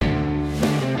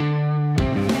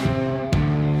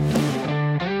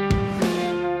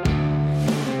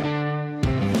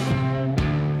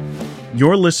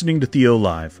You're listening to Theo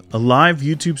Live, a live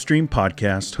YouTube stream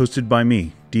podcast hosted by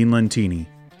me, Dean Lentini.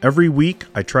 Every week,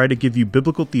 I try to give you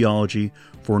biblical theology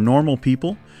for normal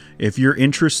people. If you're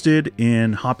interested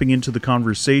in hopping into the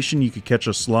conversation, you can catch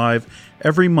us live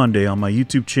every Monday on my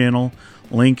YouTube channel,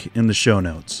 link in the show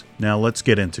notes. Now let's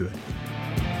get into it.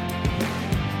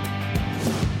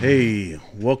 Hey,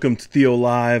 welcome to Theo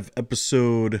Live,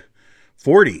 episode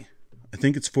 40. I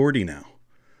think it's 40 now.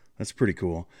 That's pretty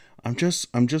cool. I'm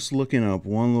just looking up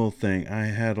one little thing. I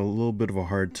had a little bit of a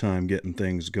hard time getting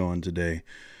things going today,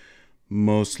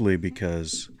 mostly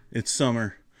because it's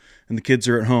summer and the kids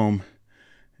are at home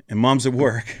and mom's at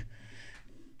work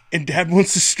and dad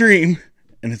wants to stream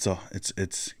and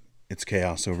it's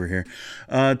chaos over here.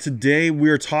 Today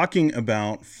we're talking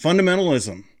about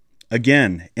fundamentalism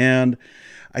again, and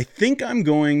I think I'm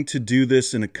going to do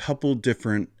this in a couple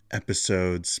different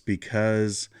episodes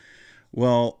because,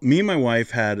 well, me and my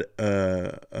wife had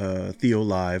a Theo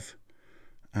Live,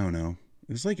 I don't know,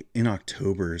 it was like in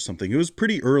October or something. It was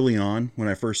pretty early on when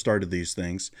I first started these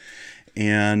things.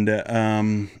 And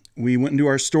we went into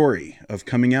our story of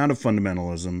coming out of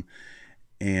fundamentalism.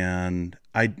 And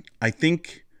I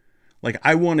think, like,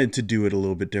 I wanted to do it a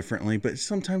little bit differently, but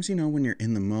sometimes, you know, when you're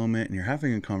in the moment and you're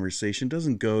having a conversation, it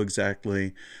doesn't go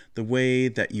exactly the way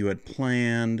that you had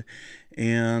planned.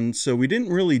 And so we didn't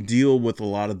really deal with a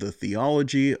lot of the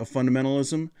theology of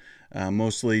fundamentalism,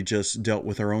 mostly just dealt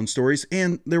with our own stories.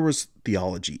 And there was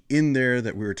theology in there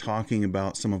that we were talking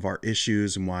about some of our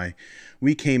issues and why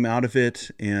we came out of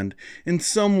it. And in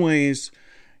some ways,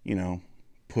 you know,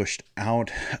 pushed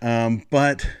out.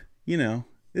 But, you know,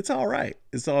 it's all right.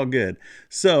 It's all good.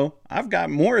 So I've got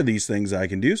more of these things I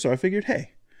can do. So I figured,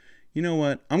 hey, you know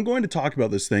what? I'm going to talk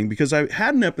about this thing because I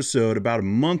had an episode about a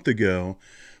month ago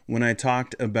when I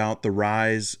talked about the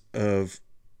rise of,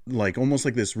 like, almost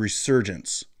like this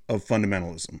resurgence of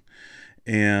fundamentalism.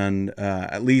 And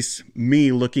at least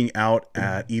me looking out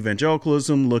at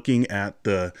evangelicalism, looking at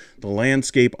the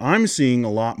landscape, I'm seeing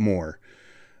a lot more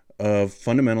of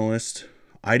fundamentalist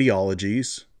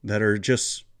ideologies that are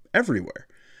just everywhere.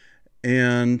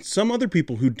 And some other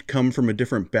people who come from a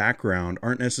different background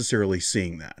aren't necessarily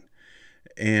seeing that.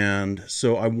 And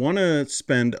so I want to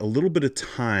spend a little bit of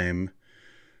time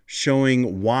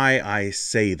showing why I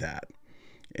say that.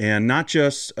 And not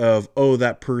just of, oh,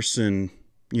 that person,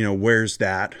 you know, wears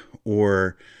that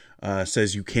or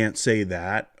says you can't say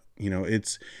that. You know,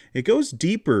 it goes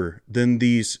deeper than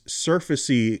these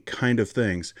surfacey kind of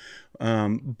things.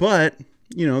 But,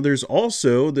 you know, there's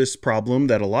also this problem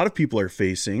that a lot of people are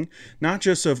facing, not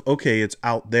just of, okay, it's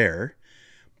out there,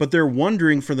 but they're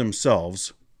wondering for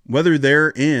themselves whether they're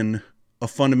in a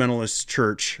fundamentalist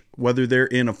church, whether they're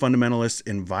in a fundamentalist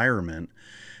environment,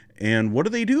 and what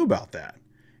do they do about that?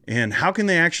 And how can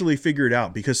they actually figure it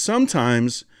out? Because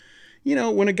sometimes, you know,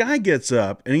 when a guy gets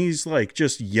up and he's like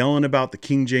just yelling about the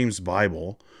King James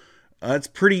Bible, it's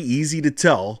pretty easy to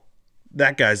tell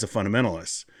that guy's a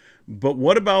fundamentalist. But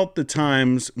what about the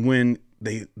times when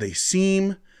they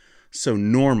seem so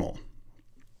normal?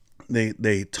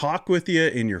 They talk with you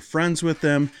and you're friends with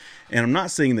them. And I'm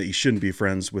not saying that you shouldn't be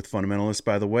friends with fundamentalists,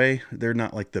 by the way. They're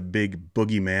not like the big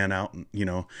boogeyman out, you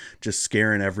know, just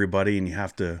scaring everybody and you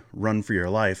have to run for your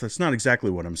life. That's not exactly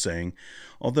what I'm saying.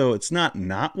 Although it's not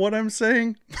what I'm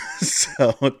saying.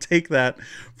 So take that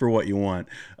for what you want.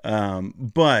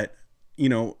 But, you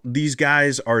know, these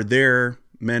guys are there,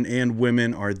 men and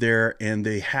women are there, and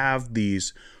they have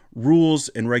these rules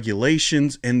and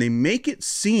regulations, and they make it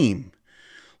seem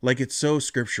like it's so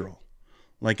scriptural.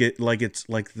 Like it's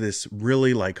like this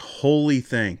really like holy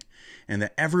thing, and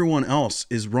that everyone else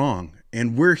is wrong,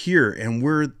 and we're here, and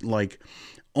we're like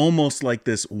almost like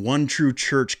this one true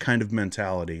church kind of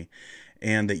mentality,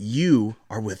 and that you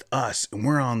are with us, and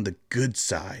we're on the good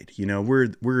side. You know,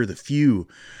 we're the few,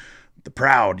 the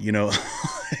proud. You know,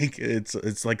 like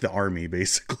it's like the army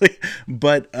basically.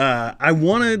 But I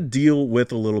want to deal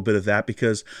with a little bit of that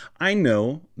because I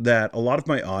know that a lot of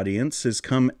my audience has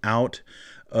come out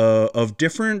of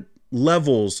different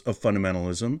levels of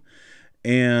fundamentalism,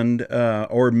 and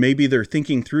or maybe they're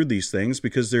thinking through these things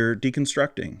because they're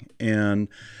deconstructing, and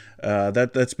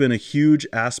that's been a huge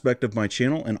aspect of my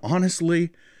channel. And honestly,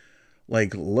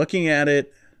 like looking at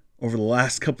it over the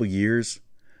last couple of years,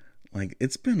 like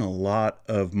it's been a lot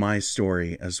of my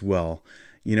story as well.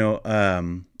 You know,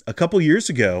 a couple years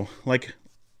ago, like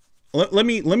let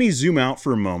me zoom out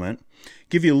for a moment,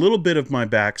 give you a little bit of my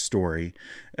backstory.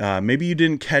 Maybe you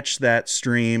didn't catch that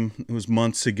stream. It was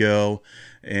months ago,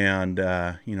 and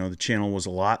you know, the channel was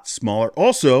a lot smaller.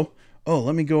 Also,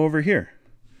 let me go over here.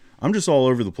 I'm just all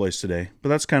over the place today, but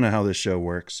that's kind of how this show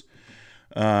works.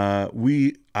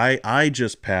 I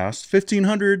just passed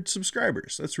 1,500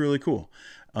 subscribers. That's really cool.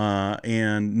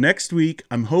 And next week,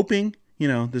 I'm hoping,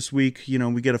 this week,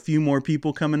 we get a few more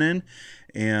people coming in,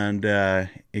 and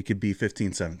it could be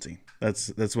 15, 17.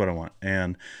 That's what I want.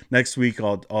 And next week,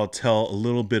 I'll tell a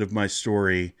little bit of my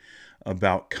story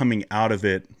about coming out of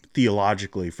it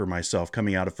theologically for myself,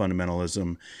 coming out of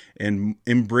fundamentalism and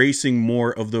embracing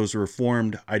more of those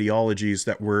reformed ideologies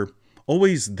that were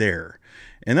always there.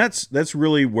 And that's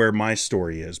really where my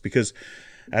story is, because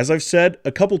as I've said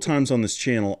a couple times on this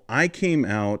channel, I came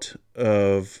out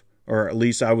of, or at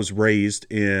least I was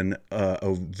raised in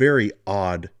a very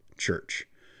odd church,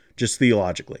 just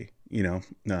theologically,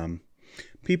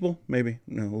 people, maybe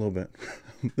a little bit.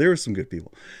 There were some good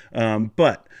people.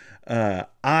 But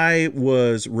I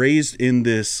was raised in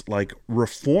this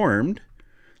reformed,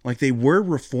 they were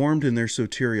reformed in their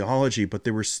soteriology, but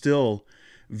they were still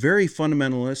very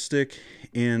fundamentalistic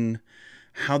in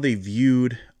how they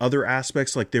viewed other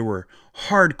aspects. Like, they were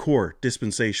hardcore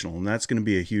dispensational, and that's going to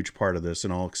be a huge part of this,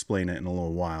 and I'll explain it in a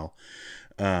little while.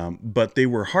 But they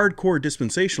were hardcore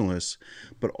dispensationalists,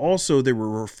 but also they were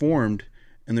reformed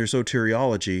in their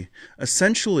soteriology.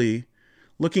 Essentially,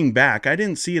 looking back, I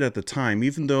didn't see it at the time,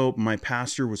 even though my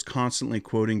pastor was constantly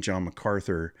quoting John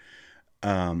MacArthur.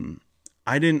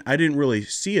 I didn't really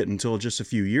see it until just a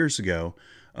few years ago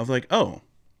of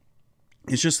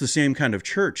it's just the same kind of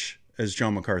church as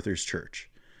John MacArthur's church,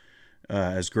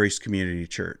 as Grace Community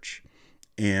Church.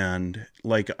 And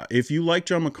if you like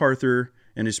John MacArthur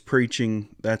and his preaching,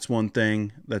 that's one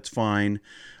thing, that's fine.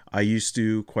 I used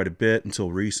to quite a bit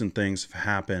until recent things have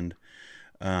happened.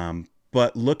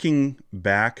 But looking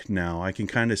back now, I can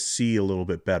kind of see a little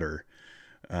bit better,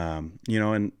 and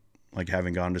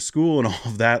having gone to school and all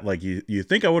of that, you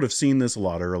think I would have seen this a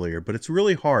lot earlier, but it's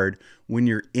really hard when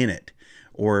you're in it,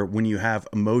 or when you have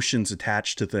emotions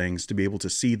attached to things, to be able to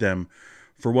see them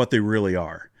for what they really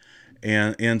are.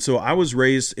 And so I was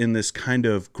raised in this kind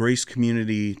of Grace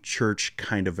Community Church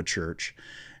kind of a church,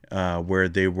 where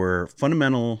they were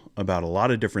fundamental about a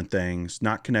lot of different things,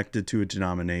 not connected to a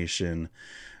denomination,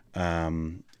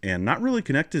 and not really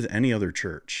connected to any other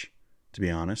church, to be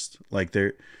honest.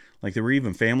 There were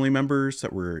even family members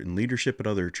that were in leadership at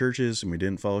other churches, and we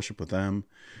didn't fellowship with them.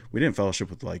 We didn't fellowship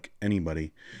with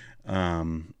anybody.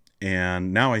 And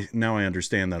now I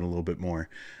understand that a little bit more,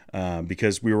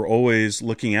 because we were always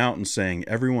looking out and saying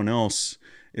everyone else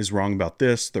is wrong about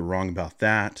this, they're wrong about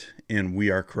that, and we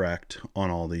are correct on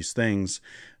all these things.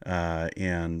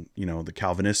 And the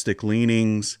Calvinistic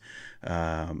leanings,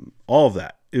 all of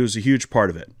that. It was a huge part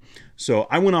of it. So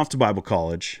I went off to Bible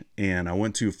college, and I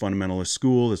went to a fundamentalist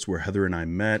school. That's where Heather and I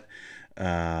met.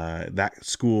 That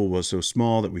school was so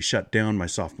small that we shut down my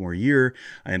sophomore year.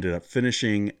 I ended up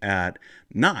finishing at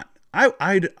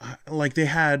they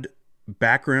had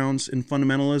backgrounds in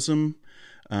fundamentalism,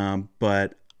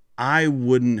 but I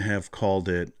wouldn't have called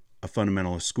it a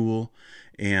fundamentalist school.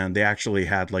 And they actually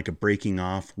had a breaking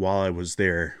off while I was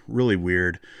there. Really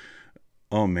weird.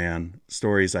 Oh man,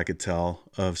 stories I could tell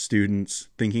of students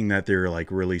thinking that they're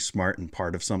really smart and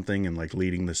part of something and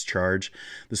leading this charge.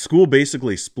 The school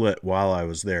basically split while I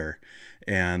was there,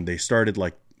 and they started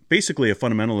basically a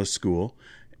fundamentalist school,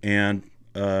 and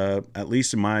at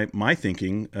least in my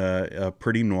thinking, a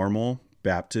pretty normal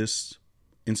Baptist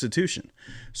institution.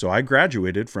 So I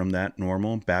graduated from that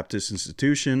normal Baptist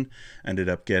institution, ended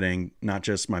up getting not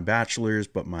just my bachelor's,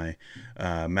 but my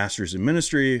master's in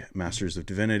ministry, master's of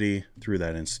divinity through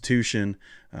that institution,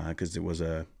 because it was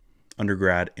a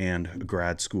undergrad and a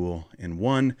grad school in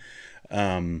one.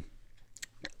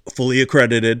 Fully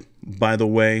accredited, by the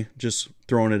way, just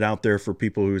throwing it out there for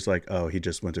people who's oh, he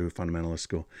just went to a fundamentalist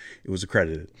school. It was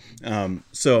accredited.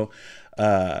 So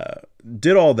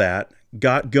did all that,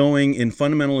 got going in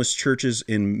fundamentalist churches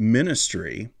in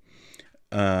ministry.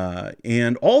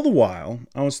 And all the while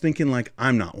I was thinking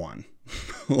I'm not one.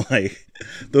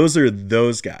 Those are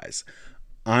those guys.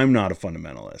 I'm not a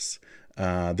fundamentalist.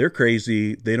 They're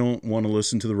crazy. They don't want to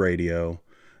listen to the radio.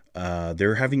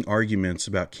 They're having arguments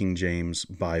about King James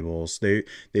Bibles.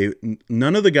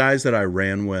 None of the guys that I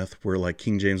ran with were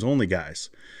King James only guys,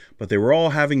 but they were all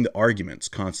having the arguments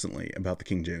constantly about the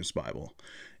King James Bible.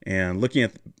 And looking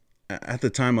at the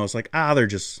time, I was they're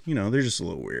just a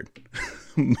little weird.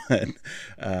 But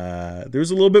there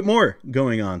was a little bit more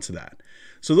going on to that.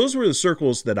 So those were the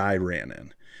circles that I ran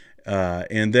in.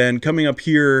 And then coming up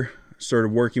here, started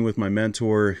working with my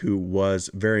mentor, who was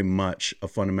very much a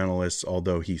fundamentalist,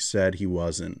 although he said he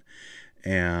wasn't.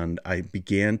 And I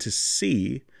began to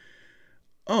see,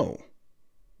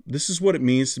 this is what it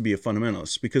means to be a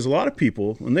fundamentalist. Because a lot of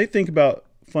people, when they think about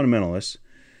fundamentalists,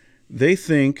 they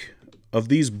think of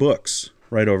these books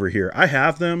right over here. I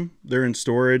have them. They're in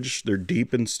storage. They're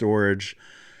deep in storage.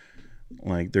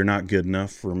 Like, they're not good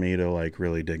enough for me to like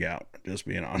really dig out, just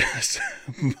being honest.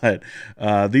 But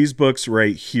these books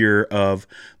right here of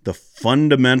the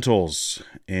fundamentals,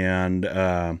 and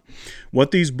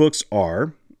what these books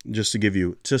are, just to give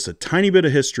you just a tiny bit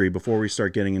of history before we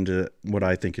start getting into what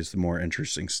I think is the more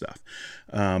interesting stuff.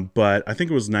 But I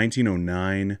think it was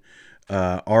 1909,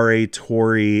 R.A.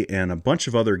 Torrey and a bunch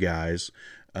of other guys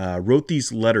wrote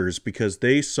these letters because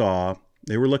they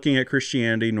were looking at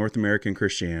Christianity, North American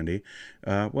Christianity,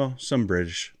 some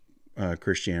British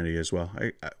Christianity as well,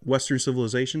 Western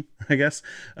civilization, I guess,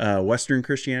 Western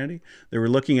Christianity. They were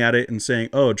looking at it and saying,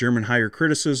 oh, German higher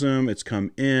criticism, it's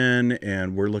come in,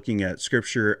 and we're looking at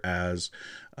Scripture as,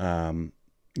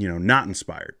 not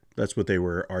inspired. That's what they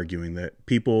were arguing, that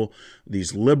people,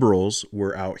 these liberals,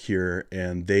 were out here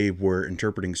and they were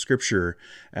interpreting Scripture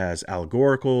as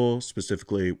allegorical,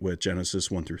 specifically with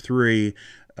Genesis 1 through 3,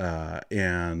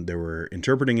 and they were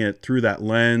interpreting it through that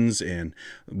lens, and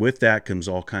with that comes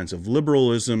all kinds of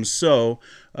liberalism. So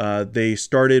they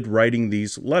started writing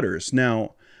these letters.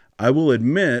 Now, I will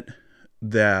admit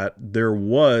that there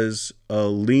was a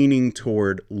leaning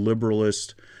toward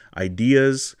liberalist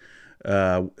ideas,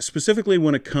 specifically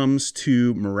when it comes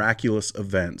to miraculous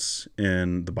events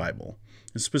in the Bible,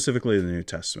 and specifically the New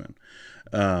Testament.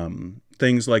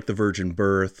 Things like the virgin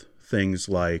birth, things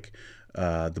like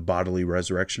the bodily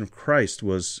resurrection of Christ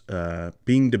was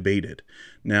being debated.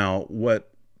 Now,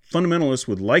 what fundamentalists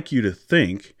would like you to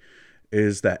think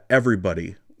is that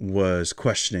everybody was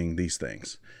questioning these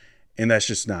things, and that's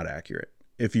just not accurate.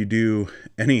 If you do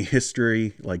any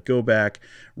history, like go back,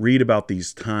 read about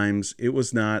these times, it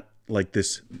was not like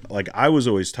this. Like, I was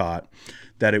always taught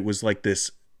that it was like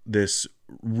this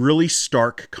really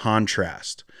stark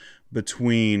contrast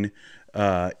between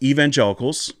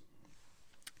evangelicals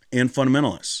and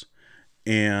fundamentalists,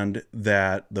 and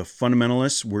that the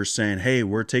fundamentalists were saying, hey,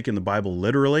 we're taking the Bible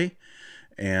literally,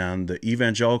 and the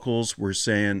evangelicals were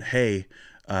saying, hey,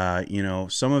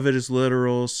 some of it is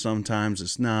literal, sometimes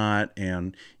it's not,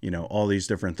 and all these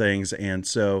different things. And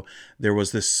so there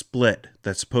was this split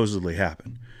that supposedly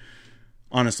happened.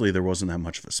 Honestly, there wasn't that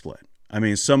much of a split. I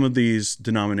mean, some of these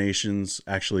denominations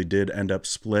actually did end up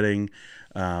splitting,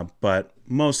 but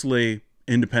mostly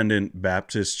independent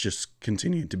Baptists just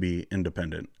continued to be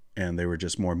independent, and they were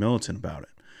just more militant about it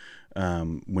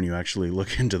when you actually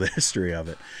look into the history of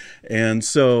it. And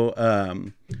so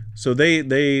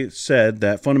they said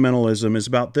that fundamentalism is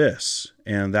about this,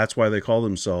 and that's why they call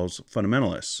themselves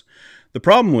fundamentalists. The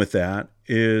problem with that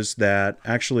is that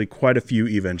actually quite a few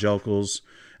evangelicals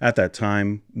at that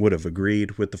time would have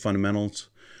agreed with the fundamentals.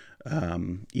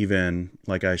 Even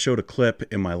like I showed a clip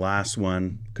in my last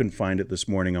one, couldn't find it this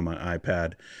morning on my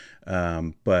iPad,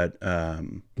 but a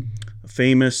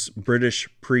famous British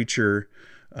preacher,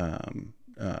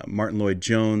 Martin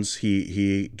Lloyd-Jones,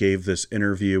 he gave this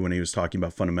interview when he was talking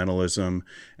about fundamentalism,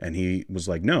 and he was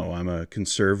like, no, I'm a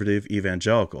conservative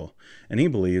evangelical. And he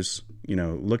believes,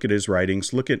 look at his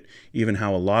writings, look at even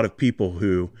how a lot of people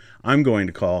who I'm going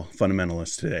to call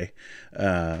fundamentalists today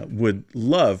would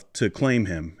love to claim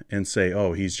him and say,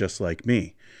 oh, he's just like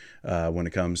me when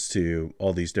it comes to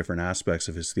all these different aspects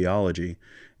of his theology.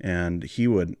 And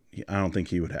I don't think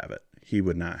he would have it. He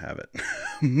would not have it,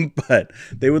 but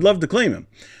they would love to claim him.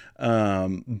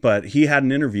 But he had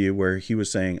an interview where he was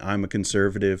saying, I'm a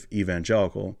conservative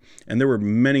evangelical. And there were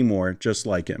many more just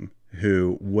like him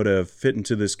who would have fit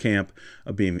into this camp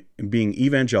of being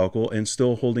evangelical and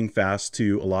still holding fast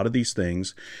to a lot of these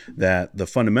things that the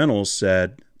fundamentals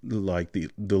said, like the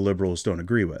liberals don't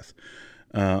agree with.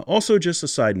 Also, just a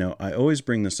side note, I always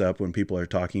bring this up when people are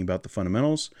talking about the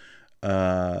fundamentals,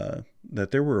 that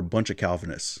there were a bunch of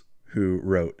Calvinists who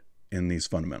wrote in these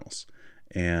fundamentals.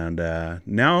 And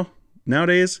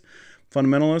nowadays,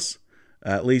 fundamentalists,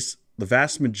 at least the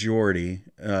vast majority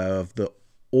of the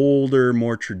older,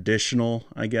 more traditional,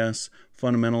 I guess,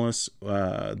 fundamentalists,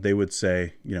 they would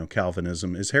say,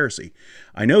 Calvinism is heresy.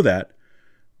 I know that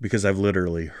because I've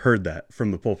literally heard that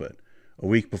from the pulpit. A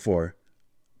week before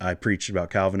I preached about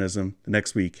Calvinism, the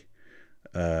next week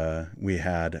we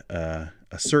had a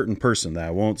certain person that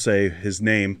I won't say his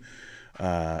name,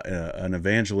 an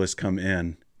evangelist, come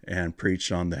in and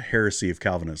preach on the heresy of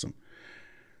Calvinism.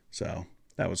 So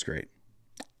that was great.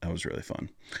 That was really fun.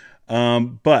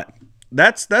 But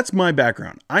that's my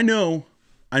background. I know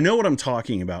what I'm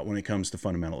talking about when it comes to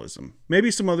fundamentalism.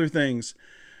 Maybe some other things,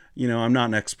 I'm not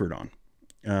an expert on.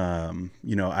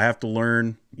 I have to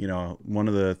learn, one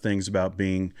of the things about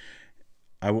being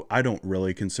I don't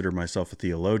really consider myself a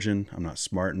theologian. I'm not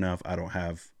smart enough. I don't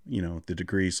have, the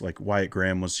degrees. Like Wyatt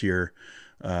Graham was here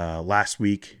last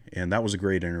week, and that was a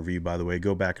great interview, by the way.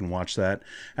 Go back and watch that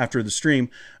after the stream.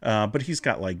 But he's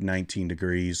got like 19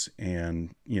 degrees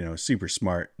and, super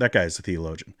smart. That guy's a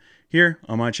theologian. Here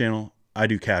on my channel, I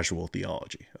do casual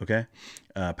theology, okay?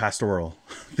 Pastoral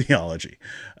theology.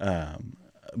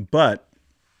 But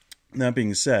that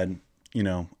being said,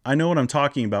 I know what I'm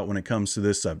talking about when it comes to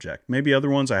this subject. Maybe other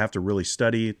ones I have to really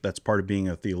study. That's part of being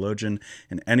a theologian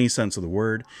in any sense of the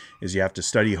word, is you have to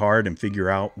study hard and figure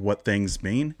out what things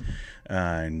mean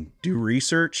and do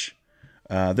research.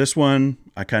 This one,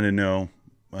 I kind of know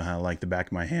like the back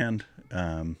of my hand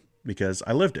because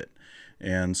I lived it.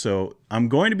 And so I'm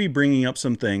going to be bringing up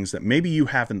some things that maybe you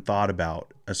haven't thought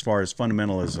about as far as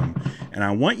fundamentalism. And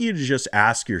I want you to just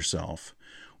ask yourself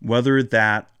whether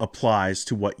that applies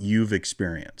to what you've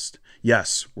experienced.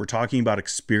 Yes, we're talking about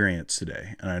experience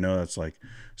today. And I know that's like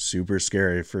super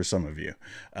scary for some of you.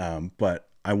 But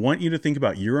I want you to think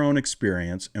about your own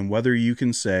experience and whether you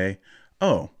can say,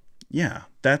 oh, yeah,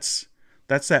 that's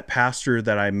that pastor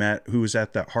that I met who was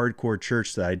at that hardcore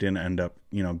church that I didn't end up,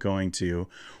 going to.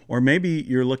 Or maybe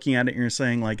you're looking at it and you're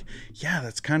saying like, yeah,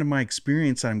 that's kind of my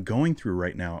experience I'm going through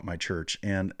right now at my church.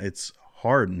 And it's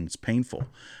hard and it's painful.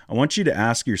 I want you to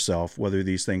ask yourself whether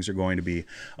these things are going to be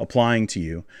applying to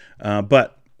you.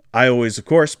 But I always, of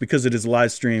course, because it is a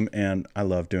live stream and I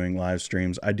love doing live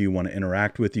streams, I do want to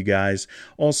interact with you guys.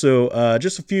 Also,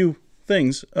 just a few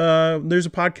things. There's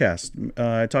a podcast.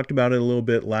 I talked about it a little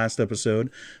bit last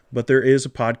episode, but there is a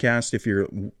podcast if you're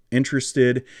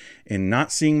interested in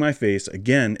not seeing my face.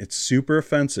 Again, it's super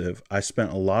offensive. I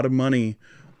spent a lot of money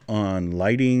on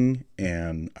lighting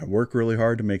and I work really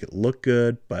hard to make it look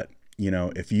good. But,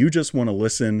 if you just want to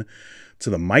listen to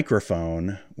the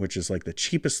microphone, which is like the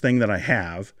cheapest thing that I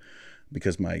have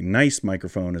because my nice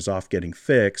microphone is off getting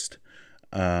fixed,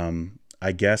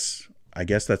 I guess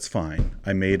that's fine.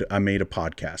 I made a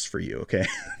podcast for you. Okay.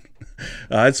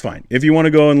 It's fine. If you want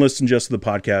to go and listen just to the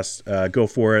podcast, go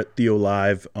for it. Theo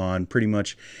Live on pretty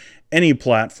much any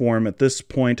platform at this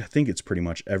point. I think it's pretty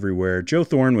much everywhere. Joe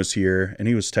Thorne was here and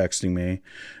he was texting me,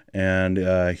 and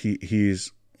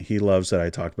he loves that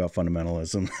I talked about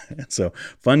fundamentalism. So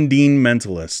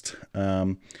Fundamentalist.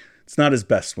 It's not his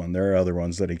best one. There are other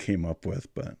ones that he came up with,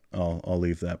 but I'll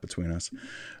leave that between us.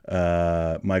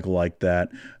 Michael liked that.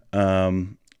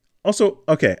 Also,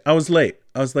 okay, I was late.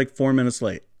 I was like 4 minutes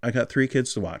late. I got 3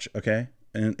 kids to watch. Okay.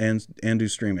 And do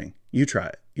streaming. You try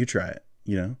it,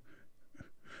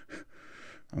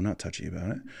 I'm not touchy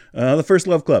about it. The First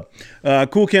Love Club.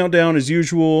 Cool countdown as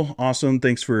usual. Awesome.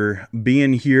 Thanks for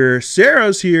being here.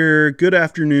 Sarah's here. Good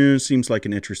afternoon. Seems like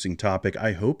an interesting topic.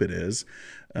 I hope it is.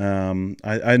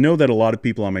 I know that a lot of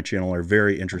people on my channel are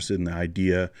very interested in the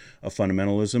idea of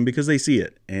fundamentalism because they see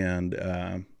it. And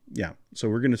so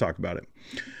we're going to talk about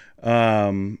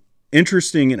it.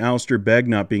 Interesting in Alistair Begg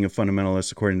not being a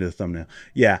fundamentalist according to the thumbnail.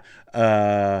 Yeah.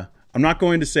 I'm not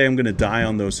going to say I'm going to die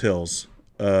on those hills.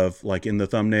 Of like in the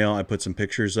thumbnail, I put some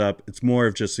pictures up. It's more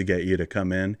of just to get you to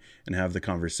come in and have the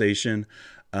conversation.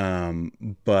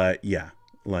 But yeah,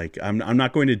 like I'm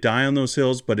not going to die on those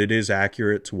hills, but it is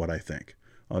accurate to what I think.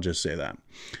 I'll just say that.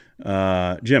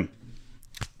 Jim.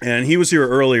 And he was here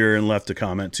earlier and left a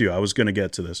comment too. I was going to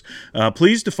get to this.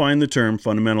 Please define the term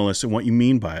fundamentalist and what you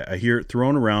mean by it. I hear it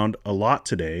thrown around a lot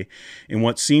today in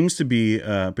what seems to be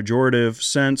a pejorative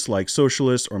sense like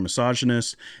socialist or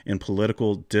misogynist in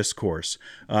political discourse.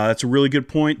 That's a really good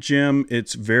point, Jim.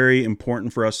 It's very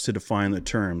important for us to define the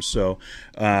term. So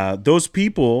those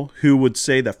people who would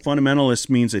say that fundamentalist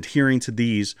means adhering to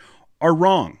these are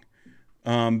wrong.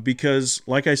 Because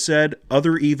like I said,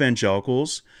 other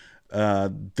evangelicals,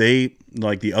 they,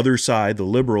 like the other side, the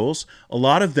liberals, a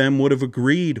lot of them would have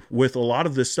agreed with a lot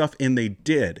of this stuff, and they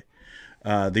did.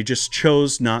 They just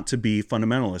chose not to be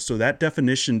fundamentalists. So that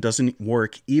definition doesn't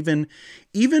work even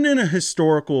in a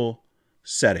historical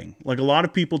setting. Like a lot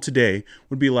of people today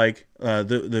would be like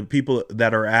the people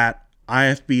that are at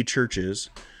IFB churches,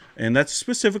 and that's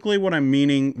specifically what I'm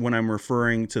meaning when I'm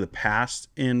referring to the past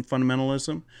in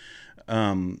fundamentalism.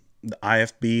 The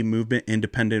IFB movement,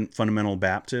 Independent Fundamental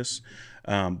Baptists.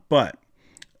 But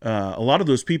a lot of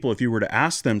those people, if you were to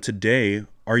ask them today,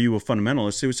 are you a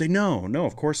fundamentalist? They would say, no,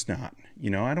 of course not.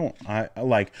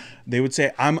 They would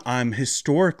say, I'm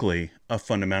historically a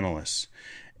fundamentalist.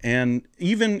 And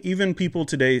even people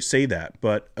today say that.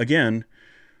 But again,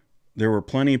 there were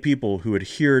plenty of people who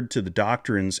adhered to the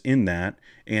doctrines in that,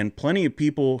 and plenty of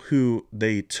people who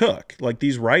they took, like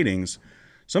these writings.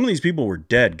 Some of these people were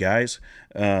dead, guys,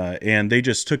 and they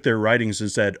just took their writings and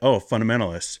said, oh,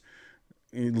 fundamentalists.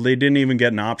 they didn't even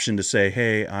get an option to say,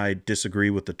 hey, I disagree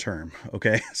with the term.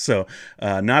 Okay. So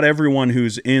not everyone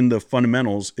who's in the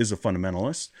fundamentals is a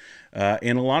fundamentalist.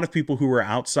 And a lot of people who were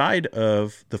outside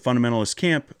of the fundamentalist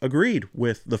camp agreed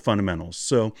with the fundamentals.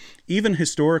 So even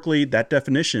historically, that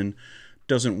definition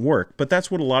doesn't work. But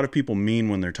that's what a lot of people mean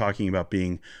when they're talking about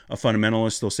being a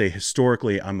fundamentalist. They'll say,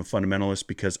 historically, I'm a fundamentalist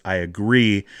because I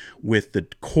agree with the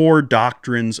core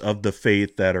doctrines of the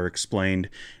faith that are explained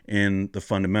in the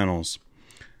fundamentals.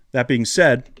 That being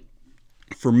said,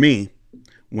 for me,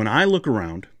 when I look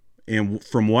around and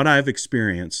from what I've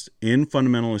experienced in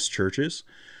fundamentalist churches,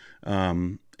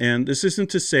 and this isn't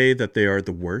to say that they are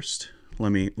the worst.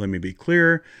 Let me be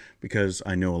clear, because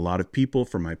I know a lot of people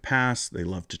from my past. They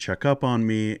love to check up on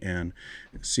me and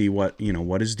see what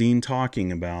is Dean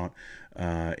talking about,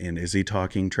 and is he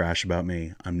talking trash about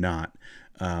me? I'm not.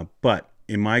 But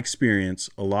in my experience,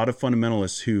 a lot of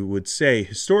fundamentalists who would say,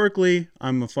 historically,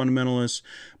 I'm a fundamentalist,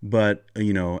 but,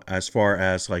 as far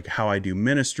as like how I do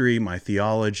ministry, my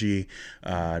theology,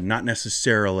 not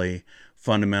necessarily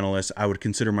fundamentalist. I would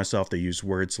consider myself, they use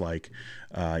words like,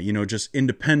 just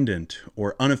independent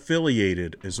or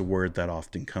unaffiliated is a word that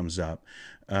often comes up.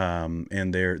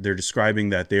 And they're describing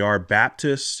that they are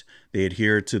Baptist. They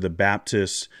adhere to the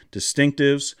Baptist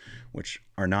distinctives, which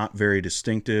are not very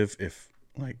distinctive if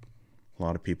like a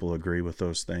lot of people agree with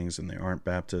those things and they aren't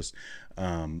Baptist.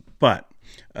 But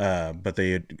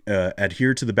they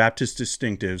adhere to the Baptist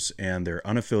distinctives and they're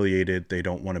unaffiliated. They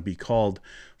don't want to be called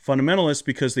fundamentalists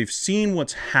because they've seen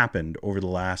what's happened over the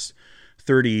last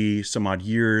 30 some odd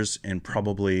years, and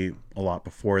probably a lot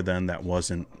before then that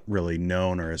wasn't really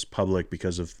known or as public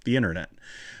because of the internet.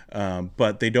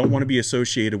 But they don't want to be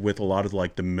associated with a lot of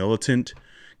like the militant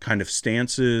kind of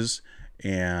stances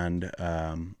and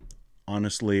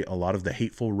honestly, a lot of the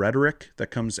hateful rhetoric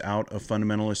that comes out of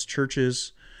fundamentalist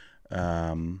churches.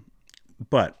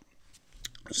 But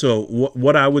so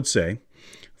what I would say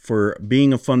for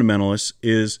being a fundamentalist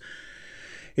is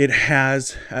it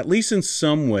has, at least in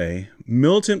some way,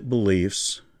 militant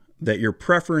beliefs that your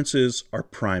preferences are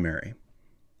primary.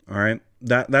 All right.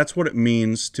 That's what it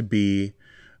means to be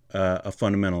a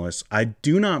fundamentalist. I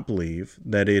do not believe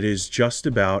that it is just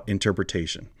about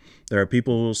interpretation. There are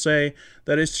people who will say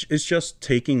that it's just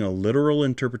taking a literal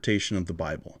interpretation of the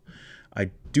Bible.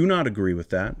 I do not agree with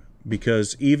that,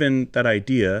 because even that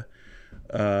idea,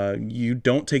 you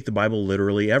don't take the Bible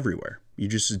literally everywhere. You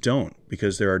just don't,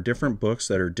 because there are different books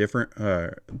that are different,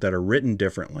 that are written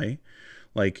differently.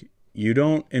 Like, you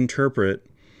don't interpret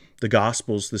the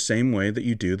Gospels the same way that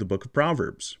you do the book of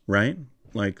Proverbs, right?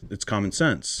 Like, it's common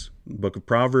sense. The book of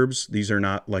Proverbs, these are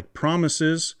not like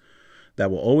promises that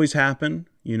will always happen,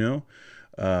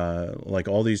 like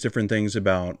all these different things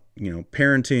about,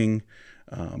 parenting,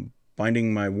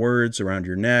 binding my words around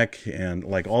your neck, and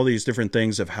like all these different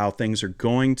things of how things are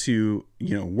going to,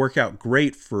 work out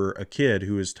great for a kid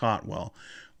who is taught well.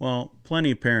 Well,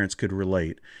 plenty of parents could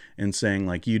relate in saying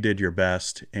like you did your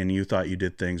best and you thought you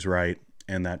did things right,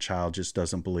 and that child just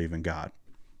doesn't believe in God,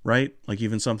 right? Like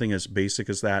even something as basic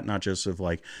as that, not just of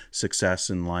like success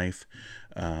in life,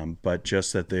 but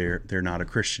just that they're not a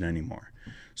Christian anymore.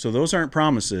 So those aren't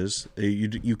promises.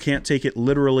 You can't take it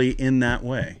literally in that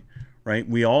way, right?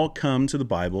 We all come to the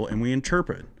Bible and we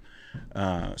interpret.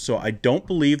 So I don't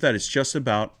believe that it's just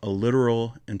about a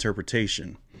literal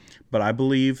interpretation, but I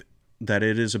believe that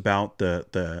it is about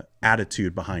the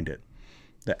attitude behind it.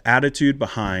 The attitude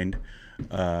behind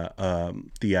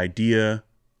the idea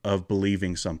of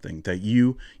believing something, that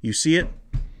you see it,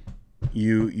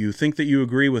 you think that you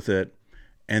agree with it,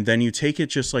 and then you take it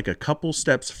just like a couple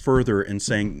steps further in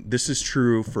saying this is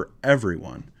true for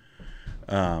everyone.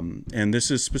 And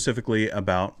this is specifically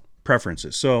about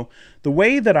preferences. So the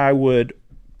way that I would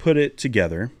put it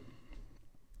together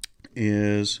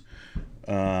is,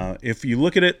 if you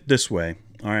look at it this way,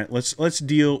 all right, let's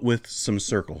deal with some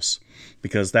circles,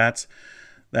 because that's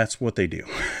what they do.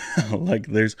 Like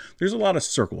there's a lot of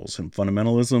circles in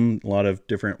fundamentalism, a lot of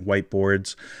different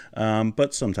whiteboards,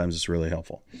 but sometimes it's really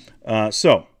helpful.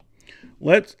 So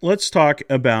let's talk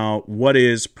about what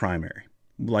is primary.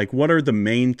 Like, what are the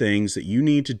main things that you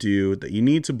need to do, that you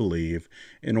need to believe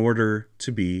in order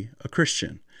to be a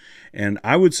Christian? And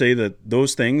I would say that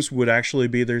those things would actually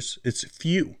be, it's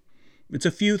few. It's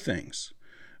a few things.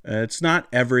 It's not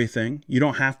everything. You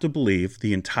don't have to believe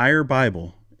the entire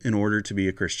Bible in order to be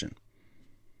a Christian.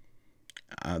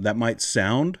 That might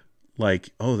sound like,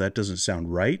 oh, that doesn't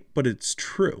sound right, but it's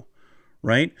true,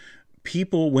 right?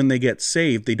 People, when they get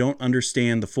saved, they don't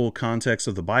understand the full context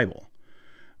of the Bible.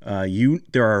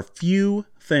 There are a few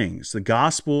things. The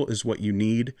gospel is what you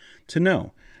need to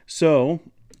know. So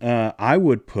I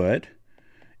would put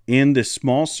in this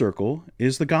small circle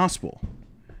is the gospel.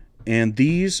 And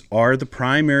these are the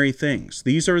primary things.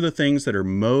 These are the things that are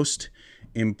most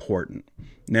important.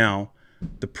 Now,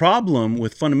 the problem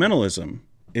with fundamentalism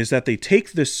is that they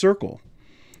take this circle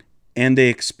and they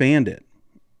expand it.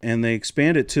 And they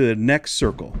expand it to the next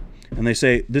circle. And they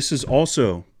say, this is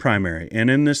also primary. And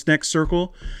in this next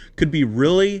circle could be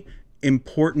really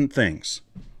important things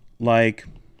like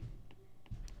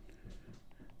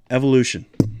evolution.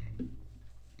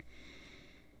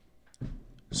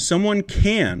 Someone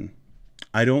can,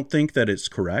 I don't think that it's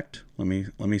correct. Let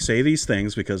me say these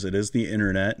things because it is the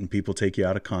internet and people take you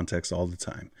out of context all the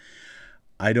time.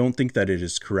 I don't think that it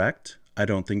is correct. I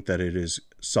don't think that it is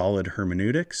solid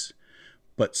hermeneutics,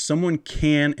 but someone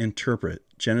can interpret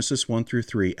Genesis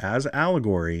 1-3 as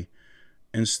allegory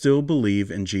and still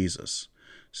believe in Jesus,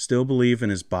 still believe in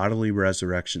his bodily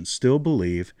resurrection, still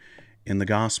believe in the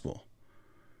gospel.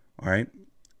 All right.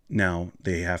 Now,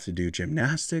 they have to do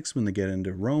gymnastics when they get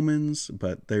into Romans,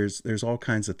 but there's all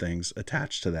kinds of things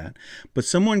attached to that. But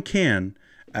someone can,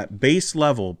 at base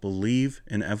level, believe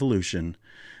in evolution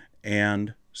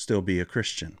and still be a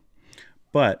Christian.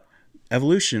 But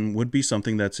evolution would be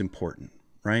something that's important,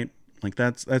 right? Like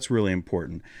that's really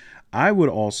important. I would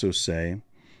also say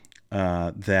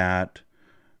that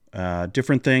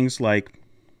different things like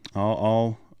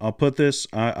I'll put this.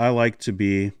 I like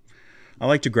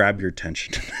to grab your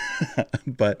attention,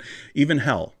 but even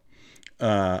hell,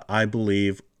 I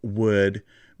believe would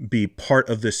be part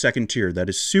of the second tier that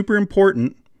is super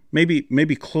important.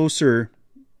 Maybe closer.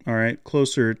 All right,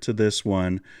 closer to this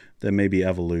one than maybe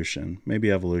evolution.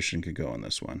 Maybe evolution could go in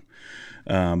this one,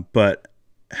 but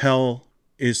hell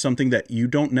is something that you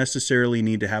don't necessarily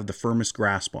need to have the firmest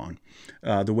grasp on.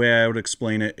 The way I would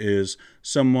explain it is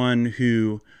someone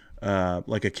who,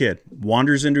 like a kid,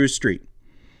 wanders into a street.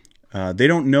 They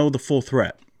don't know the full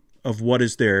threat of what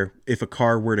is there if a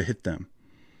car were to hit them,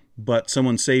 but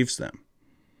someone saves them.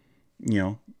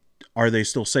 Are they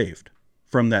still saved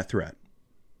from that threat?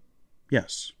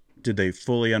 Yes. Did they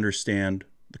fully understand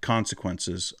the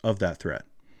consequences of that threat?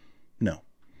 No.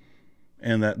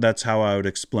 And that's how I would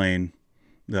explain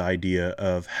the idea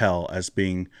of hell as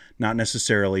being not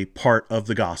necessarily part of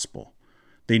the gospel.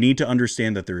 They need to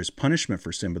understand that there is punishment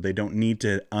for sin, but they don't need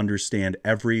to understand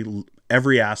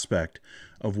every aspect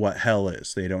of what hell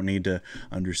is. They don't need to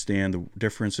understand the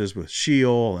differences with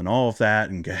Sheol and all of that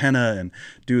and Gehenna and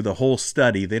do the whole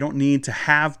study. They don't need to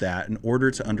have that in order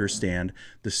to understand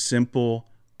the simple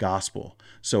gospel.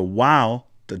 So while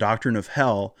the doctrine of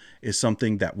hell is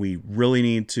something that we really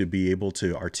need to be able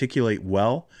to articulate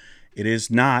well, it is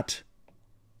not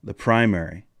the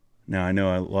primary. Now, I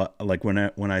know a lot, like when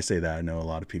I say that, I know a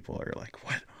lot of people are like,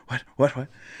 what?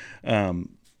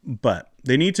 But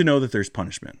they need to know that there's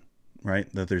punishment,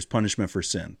 right? That there's punishment for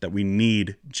sin, that we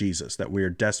need Jesus, that we are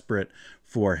desperate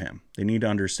for him. They need to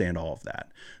understand all of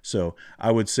that. So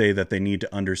I would say that they need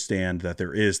to understand that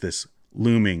there is this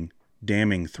looming,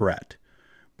 damning threat,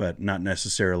 but not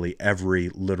necessarily every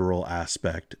literal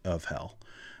aspect of hell.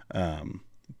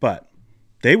 But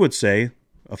they would say,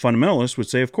 a fundamentalist would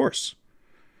say, of course.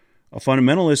 A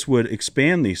fundamentalist would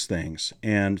expand these things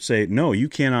and say, no, you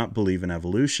cannot believe in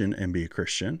evolution and be a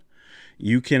Christian.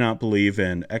 You cannot believe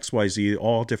in XYZ,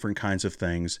 all different kinds of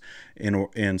things,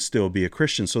 and still be a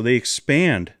Christian. So they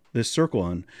expand this circle,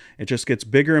 and it just gets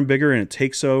bigger and bigger, and it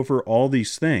takes over all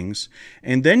these things.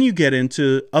 And then you get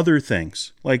into other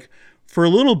things. Like for a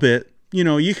little bit,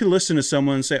 you can listen to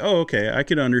someone and say, oh, okay, I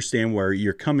can understand where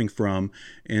you're coming from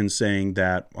in saying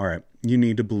that, all right, you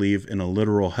need to believe in a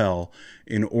literal hell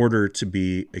in order to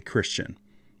be a Christian.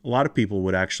 A lot of people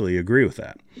would actually agree with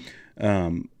that.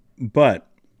 But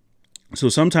so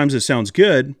sometimes it sounds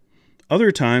good.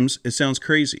 Other times it sounds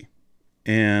crazy.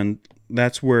 And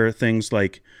that's where things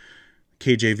like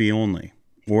KJV only,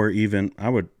 or even I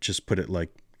would just put it like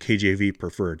KJV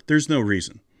preferred. There's no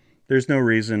reason. There's no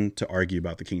reason to argue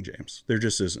about the King James. There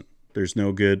just isn't. There's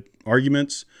no good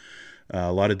arguments.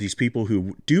 A lot of these people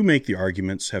who do make the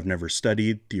arguments have never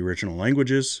studied the original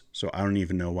languages, so I don't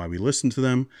even know why we listen to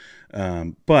them.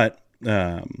 But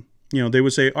they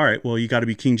would say, all right, well, you got to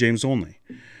be King James only.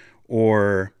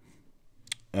 Or,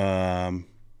 we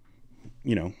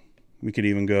could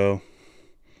even go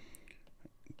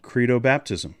Credo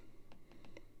Baptism.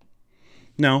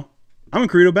 No, I'm a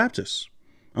Credo Baptist.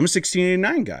 I'm a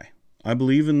 1689 guy. I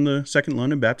believe in the Second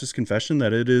London Baptist Confession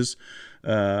that it is,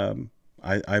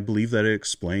 I believe that it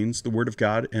explains the Word of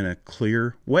God in a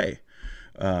clear way.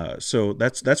 So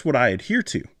that's what I adhere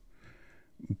to.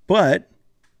 But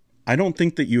I don't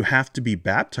think that you have to be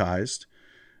baptized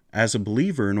as a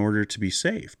believer in order to be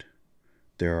saved.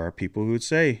 There are people who would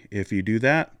say, if you do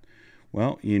that,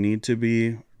 Well, you need to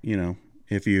be,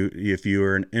 if you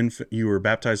are an infant, you were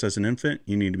baptized as an infant,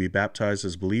 you need to be baptized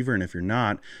as a believer. And if you're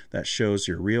not, that shows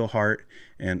your real heart.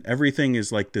 And everything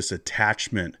is like this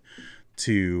attachment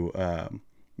to,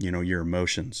 your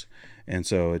emotions. And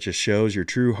so it just shows your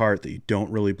true heart that you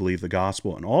don't really believe the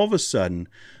gospel. And all of a sudden,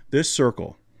 this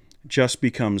circle just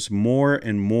becomes more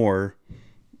and more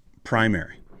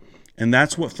primary. And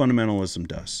that's what fundamentalism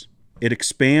does. It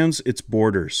expands its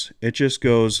borders. It just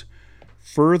goes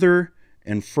further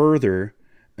and further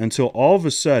until all of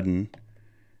a sudden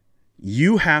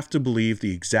you have to believe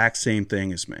the exact same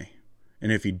thing as me.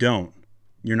 And if you don't,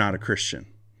 you're not a Christian.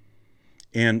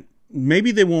 And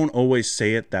maybe they won't always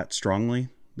say it that strongly.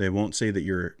 They won't say that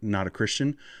you're not a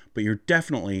Christian, but you're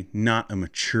definitely not a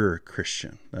mature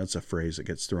Christian. That's a phrase that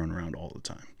gets thrown around all the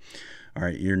time. All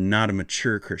right, you're not a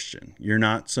mature Christian. You're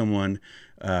not someone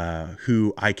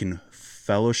who I can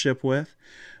fellowship with,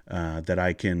 that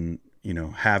I can,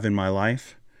 have in my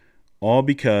life, all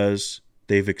because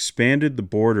they've expanded the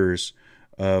borders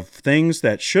of things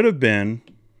that should have been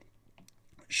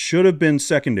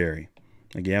secondary.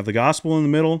 Like you have the gospel in the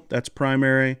middle, that's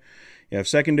primary. You have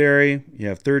secondary, you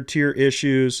have third tier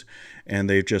issues, and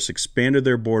they've just expanded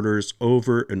their borders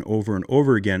over and over and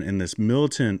over again in this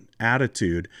militant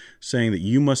attitude, saying that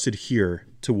you must adhere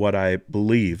to what I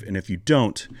believe. And if you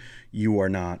don't, you are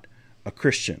not a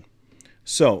Christian.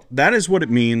 So that is what it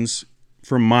means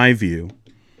from my view.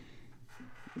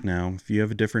 Now, if you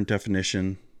have a different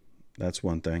definition, that's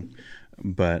one thing.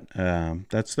 But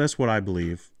that's what I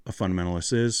believe a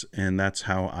fundamentalist is, and that's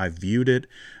how I viewed it.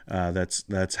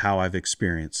 That's how I've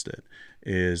experienced it,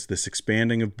 is this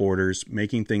expanding of borders,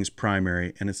 making things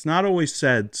primary, and it's not always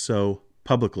said so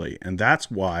publicly. And that's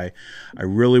why I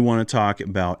really want to talk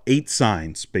about 8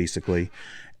 signs, basically,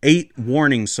 8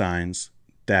 warning signs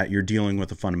that you're dealing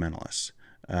with a fundamentalist.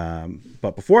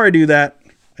 But before I do that,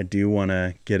 I do want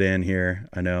to get in here.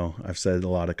 I know I've said a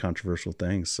lot of controversial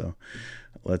things, so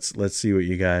let's see what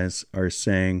you guys are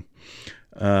saying.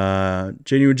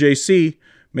 Genuine JC,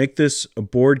 make this a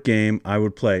board game I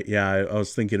would play. Yeah, I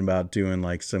was thinking about doing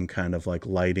like some kind of like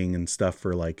lighting and stuff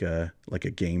for like a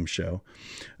game show.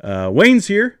 Wayne's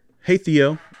here. Hey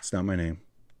Theo, it's not my name.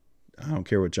 I don't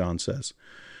care what John says.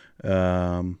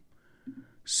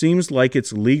 Seems like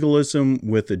it's legalism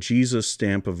with a Jesus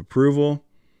stamp of approval.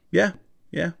 Yeah,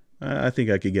 I think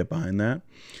I could get behind that.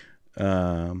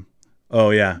 Oh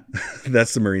yeah,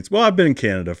 that's the Marines. Well, I've been in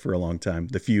Canada for a long time.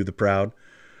 The few, the proud.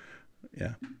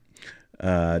 Yeah.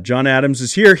 John Adams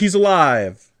is here. He's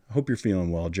alive. I hope you're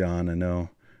feeling well, John. I know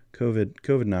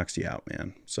COVID knocks you out,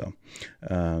 man. So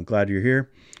glad you're here.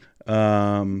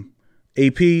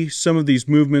 AP, some of these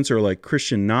movements are like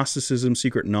Christian Gnosticism.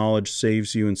 Secret knowledge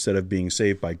saves you instead of being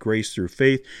saved by grace through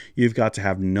faith. You've got to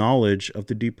have knowledge of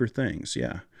the deeper things.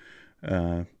 Yeah.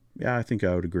 I think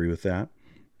I would agree with that.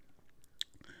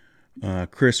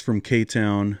 Chris from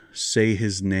K-Town, say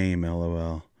his name,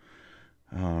 LOL.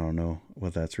 I don't know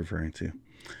what that's referring to.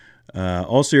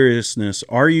 All seriousness,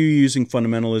 are you using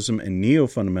fundamentalism and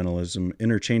neo-fundamentalism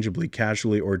interchangeably,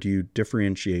 casually, or do you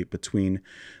differentiate between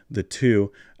the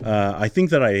two? I think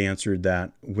that I answered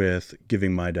that with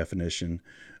giving my definition.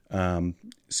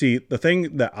 See, the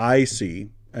thing that I see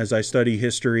as I study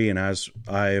history and as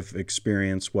I've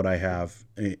experienced what I have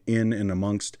in and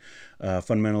amongst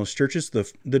fundamentalist churches,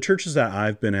 the churches that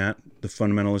I've been at, the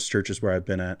fundamentalist churches where I've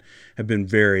been at, have been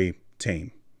very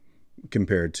tame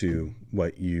compared to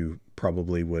what you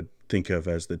probably would think of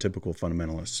as the typical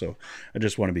fundamentalist. So I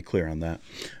just want to be clear on that.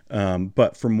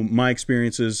 But from my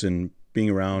experiences and being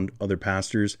around other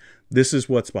pastors, this is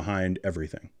what's behind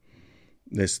everything.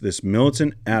 This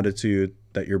militant attitude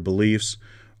that your beliefs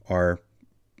are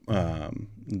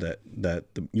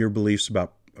your beliefs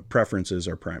about preferences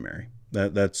are primary.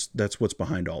 That's what's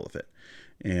behind all of it.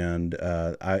 And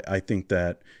I think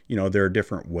that there are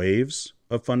different waves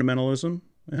of fundamentalism,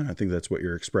 and I think that's what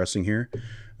you're expressing here.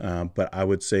 But I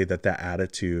would say that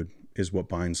attitude is what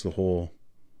binds the whole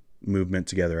movement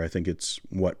together. I think it's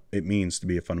what it means to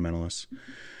be a fundamentalist.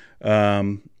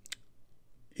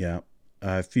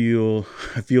 I feel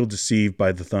deceived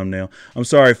by the thumbnail. I'm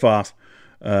sorry, Foth.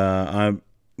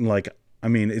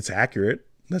 It's accurate.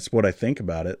 That's what I think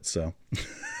about it. So,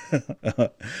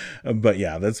 but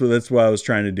yeah, that's what I was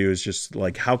trying to do, is just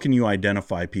like, how can you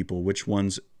identify people, which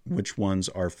ones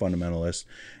are fundamentalists?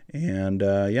 And,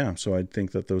 so I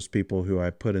think that those people who I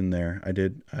put in there, I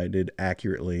did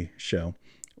accurately show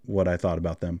what I thought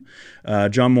about them.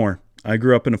 John Moore, I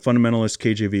grew up in a fundamentalist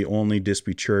KJV only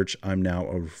Dispy church. I'm now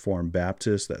a Reformed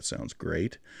Baptist. That sounds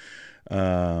great.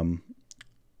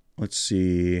 Let's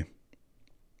see.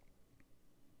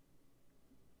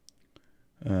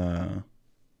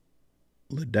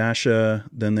 Ladasha.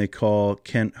 Then they call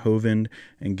Kent Hovind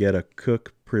and get a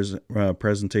cook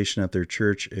presentation at their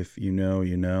church. If you know,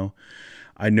 you know.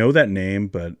 I know that name,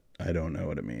 but I don't know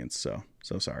what it means. So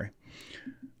sorry.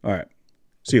 All right.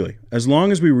 Seeley, as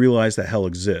long as we realize that hell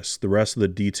exists, the rest of the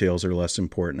details are less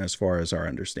important as far as our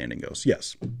understanding goes.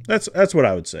 Yes, that's what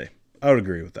I would say. I would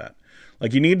agree with that.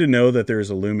 Like, you need to know that there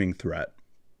is a looming threat,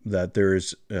 that there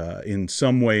is in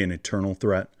some way an eternal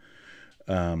threat,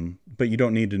 but you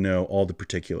don't need to know all the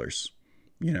particulars,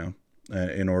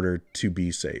 in order to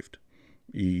be saved.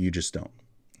 You just don't.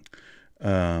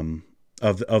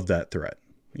 Of that threat,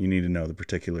 you need to know the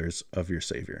particulars of your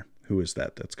Savior. Who is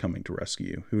that that's coming to rescue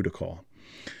you? Who to call?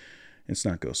 It's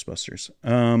not Ghostbusters.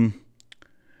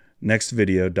 Next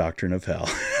video, Doctrine of Hell.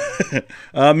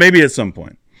 Maybe at some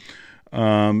point.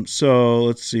 So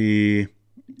let's see.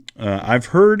 I've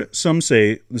heard some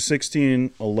say the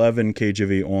 1611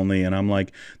 KJV only, and I'm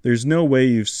like, there's no way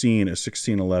you've seen a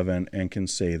 1611 and can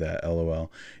say that, LOL.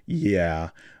 Yeah.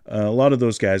 A lot of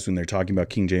those guys, when they're talking about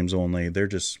King James only, they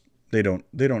don't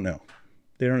know.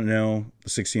 They don't know the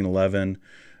 1611.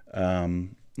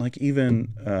 Like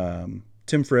even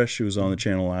Tim Frisch, who was on the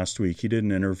channel last week, he did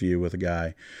an interview with a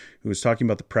guy who was talking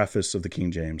about the preface of the King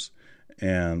James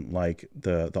and like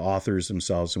the authors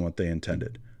themselves and what they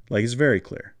intended. Like, it's very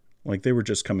clear. Like, they were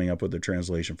just coming up with a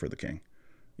translation for the king.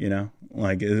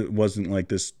 Like, it wasn't like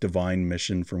this divine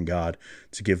mission from God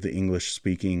to give the English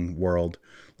speaking world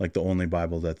like the only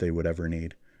Bible that they would ever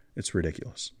need. It's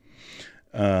ridiculous.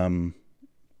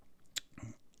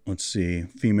 Let's see.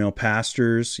 Female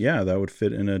pastors. Yeah, that would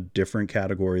fit in a different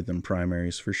category than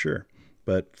primaries for sure.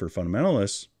 But for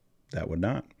fundamentalists, that would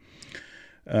not.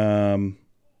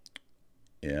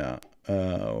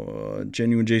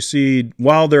 Genuine JC.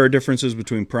 While there are differences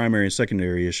between primary and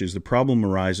secondary issues, the problem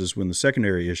arises when the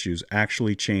secondary issues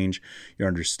actually change your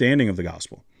understanding of the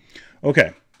gospel.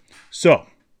 Okay, so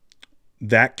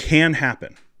that can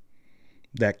happen.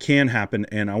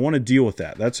 And I want to deal with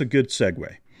that. That's a good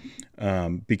segue.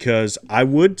 Because I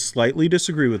would slightly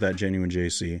disagree with that, Genuine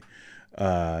JC,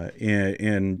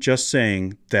 in just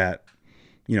saying that,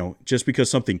 just because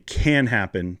something can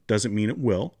happen doesn't mean it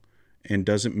will, and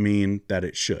doesn't mean that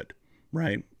it should,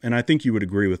 right? And I think you would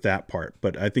agree with that part,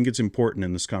 but I think it's important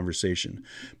in this conversation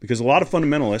because a lot of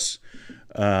fundamentalists,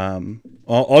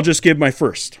 I'll just give my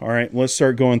first, all right? Let's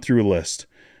start going through a list.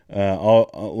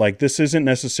 This isn't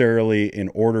necessarily in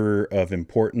order of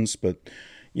importance, but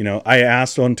I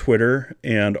asked on Twitter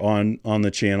and on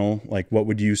the channel, like, what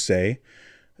would you say?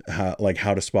 How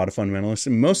to spot a fundamentalist?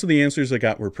 And most of the answers I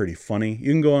got were pretty funny.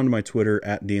 You can go onto my Twitter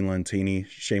at Dean Lentini,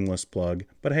 shameless plug.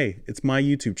 But hey, it's my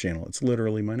YouTube channel. It's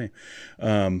literally my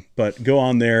name. But go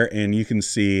on there and you can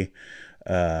see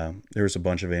there was a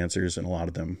bunch of answers and a lot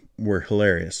of them were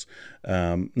hilarious.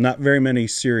 Not very many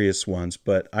serious ones,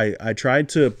 but I tried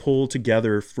to pull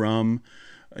together from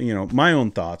my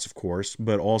own thoughts, of course,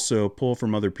 but also pull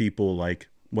from other people, like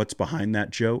what's behind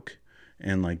that joke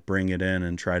and like bring it in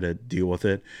and try to deal with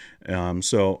it.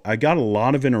 So I got a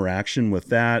lot of interaction with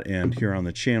that and here on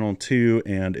the channel too.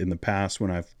 And in the past when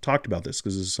I've talked about this,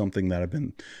 because this is something that I've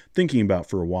been thinking about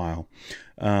for a while.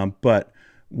 But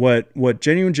what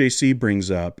Genuine JC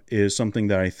brings up is something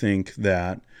that I think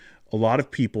that a lot of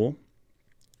people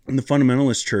in the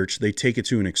fundamentalist church, they take it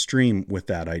to an extreme with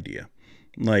that idea.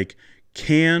 Like,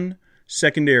 can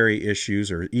secondary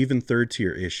issues or even third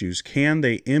tier issues, can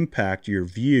they impact your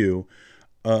view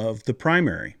of the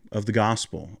primary, of the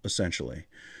gospel, essentially?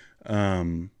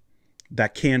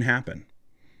 That can happen.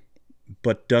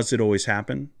 But does it always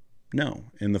happen? No.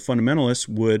 And the fundamentalists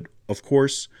would, of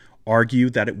course, argue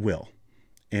that it will.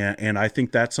 And I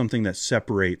think that's something that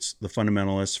separates the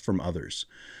fundamentalists from others.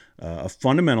 A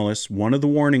fundamentalist, one of the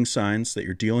warning signs that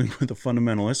you're dealing with a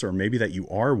fundamentalist, or maybe that you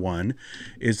are one,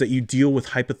 is that you deal with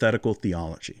hypothetical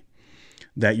theology.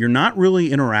 That you're not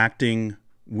really interacting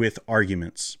with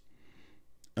arguments,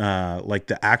 like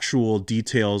the actual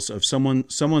details of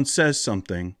someone says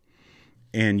something,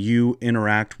 and you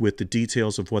interact with the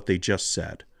details of what they just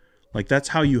said. Like, that's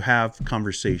how you have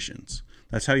conversations.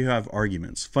 That's how you have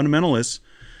arguments. Fundamentalists,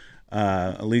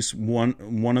 at least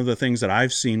one of the things that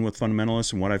I've seen with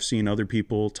fundamentalists and what I've seen other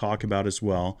people talk about as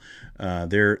well,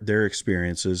 their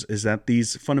experiences, is that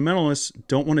these fundamentalists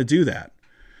don't want to do that.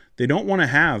 They don't want to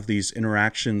have these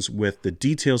interactions with the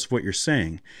details of what you're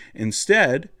saying.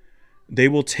 Instead, they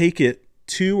will take it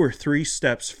 2 or 3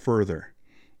 steps further,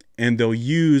 and they'll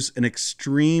use an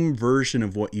extreme version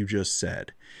of what you just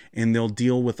said, and they'll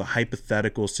deal with a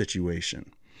hypothetical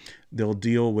situation. They'll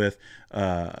deal with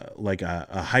like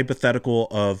a hypothetical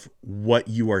of what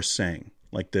you are saying,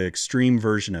 like the extreme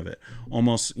version of it.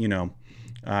 Almost,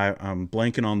 I'm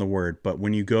blanking on the word, but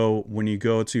when you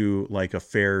go to like a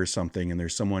fair or something, and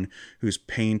there's someone who's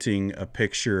painting a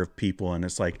picture of people, and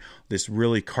it's like this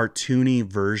really cartoony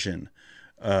version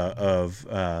of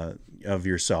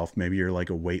yourself. Maybe you're like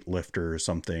a weightlifter or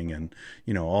something, and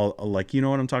all like,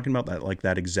 what I'm talking about, that like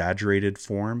that exaggerated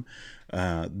form.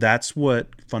 That's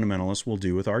what fundamentalists will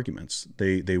do with arguments.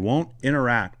 They won't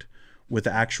interact with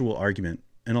the actual argument,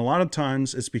 and a lot of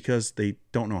times it's because they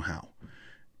don't know how.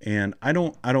 And I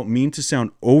don't mean to sound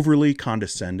overly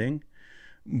condescending,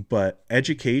 but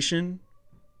education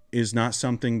is not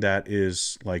something that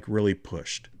is like really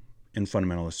pushed in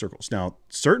fundamentalist circles. Now,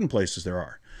 certain places there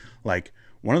are. Like,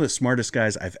 one of the smartest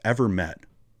guys I've ever met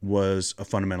was a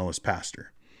fundamentalist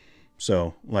pastor.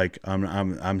 So, like,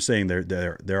 I'm saying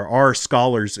there are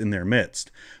scholars in their midst,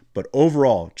 but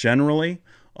overall, generally,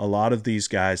 a lot of these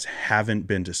guys haven't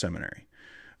been to seminary.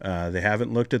 They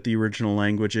haven't looked at the original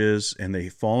languages, and they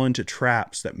fall into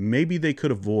traps that maybe they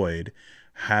could avoid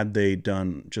had they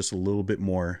done just a little bit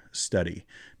more study.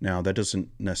 Now, that doesn't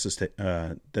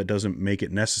make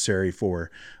it necessary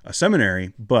for a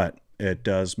seminary, but it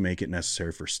does make it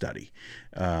necessary for study.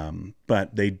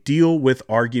 But they deal with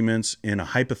arguments in a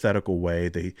hypothetical way.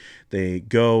 They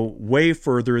go way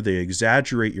further. They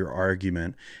exaggerate your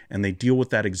argument, and they deal with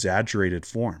that exaggerated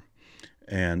form.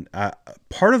 And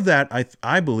part of that,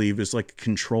 I believe, is like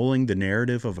controlling the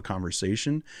narrative of a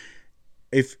conversation.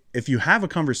 If you have a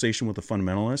conversation with a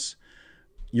fundamentalist,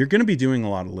 you're going to be doing a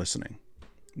lot of listening.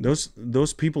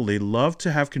 Those people, they love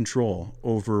to have control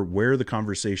over where the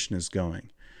conversation is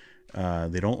going.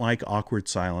 They don't like awkward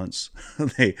silence.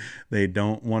 they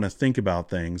don't want to think about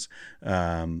things.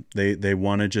 They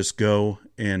want to just go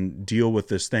and deal with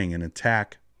this thing and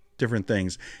attack different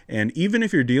things. And even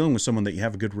if you're dealing with someone that you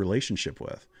have a good relationship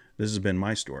with, this has been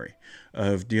my story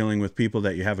of dealing with people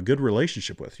that you have a good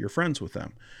relationship with, you're friends with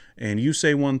them, and you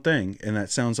say one thing and that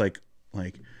sounds like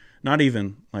not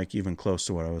even close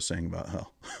to what I was saying about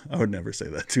hell. I would never say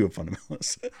that to a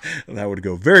fundamentalist. That would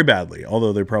go very badly,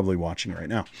 although they're probably watching right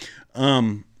now.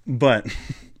 But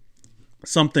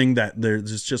something that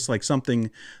there's just like something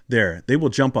there, they will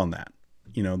jump on that.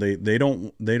 They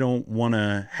don't want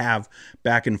to have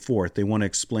back and forth. They want to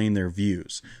explain their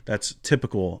views. That's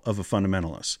typical of a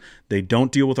fundamentalist. They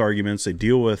don't deal with arguments. They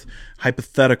deal with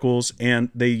hypotheticals,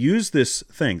 and they use this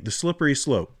thing, the slippery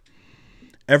slope.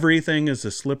 Everything is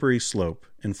a slippery slope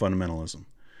in fundamentalism.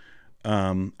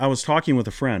 I was talking with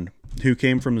a friend who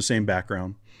came from the same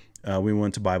background. We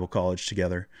went to Bible college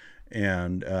together,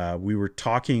 and we were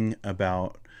talking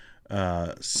about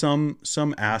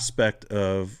some aspect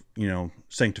of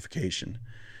sanctification,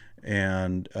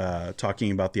 and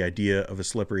talking about the idea of a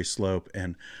slippery slope.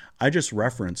 And I just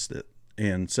referenced it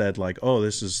and said like, "Oh,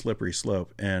 this is a slippery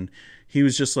slope," and he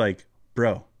was just like,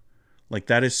 "Bro, like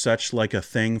that is such like a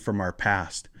thing from our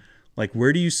past. Like,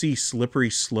 where do you see slippery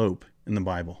slope in the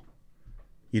Bible?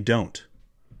 You don't.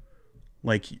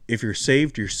 Like, if you're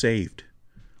saved, you're saved.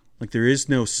 Like, there is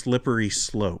no slippery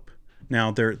slope."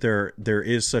 Now, there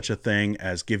is such a thing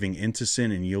as giving into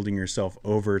sin and yielding yourself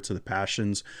over to the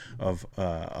passions of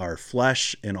our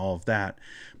flesh and all of that.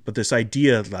 But this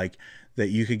idea like that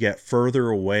you could get further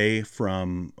away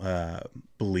from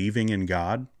believing in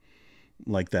God,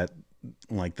 like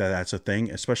that's a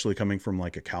thing, especially coming from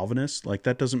like a Calvinist, like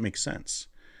that doesn't make sense.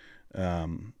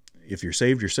 If you're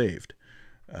saved, you're saved.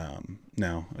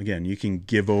 Now, again, you can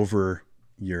give over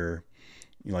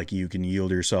you can yield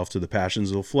yourself to the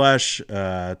passions of the flesh,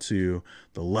 to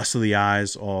the lust of the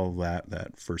eyes, all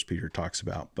that First Peter talks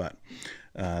about. But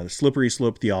the slippery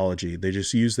slope theology, they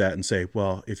just use that and say,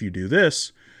 well, if you do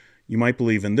this, you might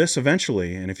believe in this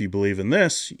eventually. And if you believe in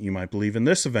this, you might believe in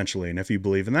this eventually. And if you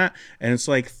believe in that, and it's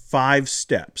like 5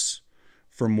 steps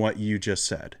from what you just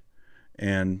said.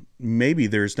 And maybe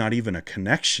there's not even a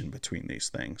connection between these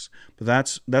things. But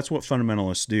that's what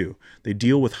fundamentalists do. They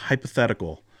deal with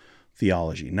hypothetical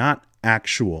theology, not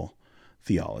actual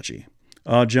theology.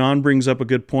 John brings up a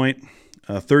good point.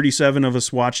 37 of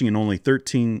us watching and only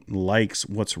 13 likes.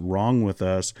 What's wrong with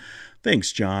us?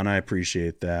 Thanks, John. I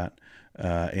appreciate that.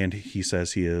 And he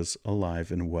says he is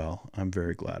alive and well. I'm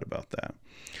very glad about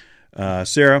that.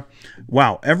 Sarah,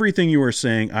 wow, everything you are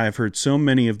saying, I have heard so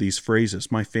many of these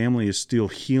phrases. My family is still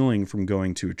healing from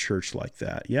going to a church like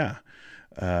that. Yeah,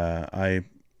 I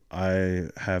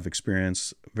have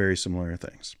experienced very similar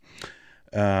things.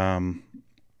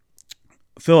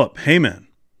 Philip, hey man.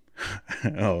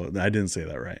 Oh, I didn't say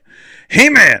that right. Hey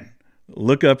man,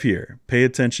 look up here. Pay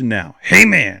attention now. Hey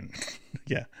man.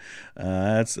 Yeah,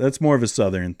 that's more of a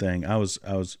Southern thing. I was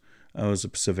a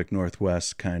Pacific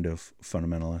Northwest kind of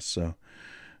fundamentalist. So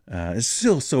It's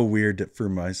still so weird that for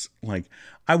my, like,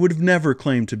 I would have never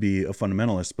claimed to be a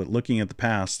fundamentalist, but looking at the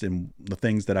past and the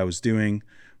things that I was doing,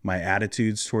 my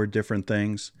attitudes toward different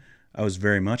things, I was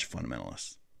very much a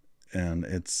fundamentalist. And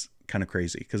it's kind of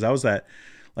crazy because I was that,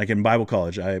 like in Bible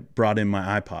college, I brought in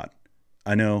my iPod.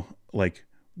 I know, like,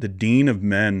 the dean of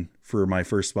men for my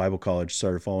first Bible college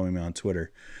started following me on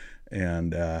Twitter.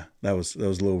 And that was a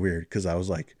little weird because I was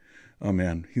like, oh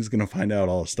man, he's going to find out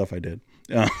all the stuff I did.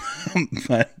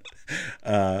 But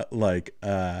I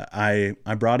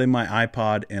brought in my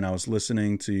iPod and I was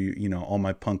listening to, all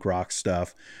my punk rock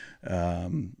stuff,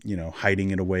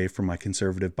 hiding it away from my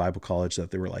conservative Bible college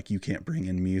that they were like, you can't bring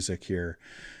in music here.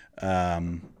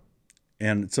 And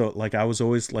so like, I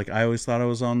always thought I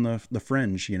was on the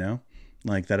fringe,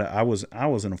 like that I wasn't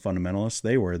a fundamentalist.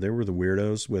 They were the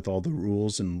weirdos with all the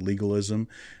rules and legalism,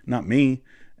 not me.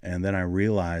 And then I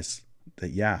realized that,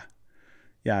 yeah,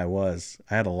 I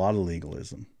had a lot of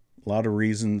legalism, a lot of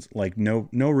reasons, like no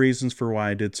reasons for why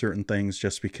I did certain things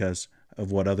just because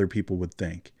of what other people would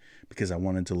think, because I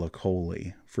wanted to look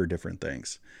holy for different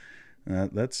things.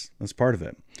 That's part of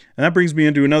it. And that brings me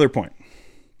into another point.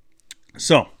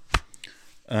 So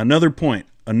another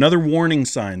warning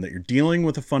sign that you're dealing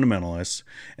with a fundamentalist.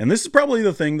 And this is probably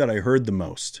the thing that I heard the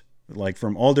most, like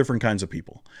from all different kinds of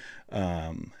people.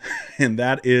 And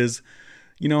that is,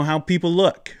 how people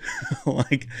look.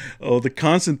 Like, the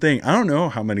constant thing. I don't know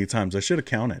how many times, I should have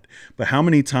counted, but how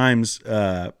many times,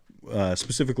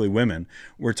 specifically women,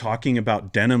 were talking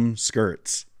about denim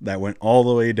skirts that went all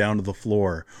the way down to the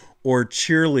floor, or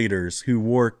cheerleaders who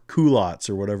wore culottes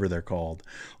or whatever they're called.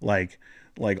 Like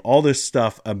all this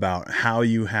stuff about how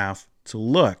you have to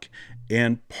look.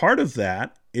 And part of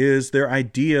that is their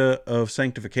idea of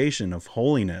sanctification, of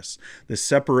holiness, the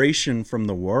separation from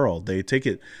the world. They take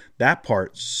that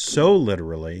part so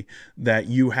literally that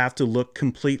you have to look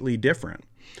completely different.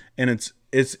 And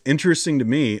it's interesting to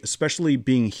me, especially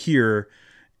being here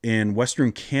in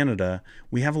Western Canada,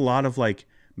 we have a lot of like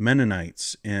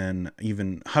Mennonites and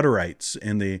even Hutterites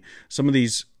and some of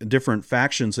these different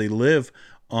factions. They live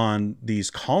on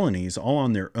these colonies all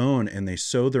on their own, and they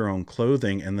sew their own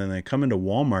clothing, and then they come into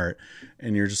Walmart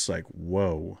and you're just like,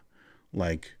 whoa,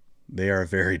 like they are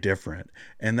very different.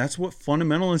 And that's what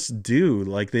fundamentalists do.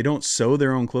 Like, they don't sew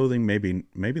their own clothing. Maybe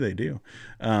they do.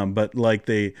 But like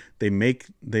they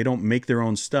don't make their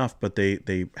own stuff, but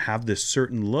they have this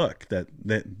certain look that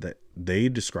they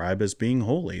describe as being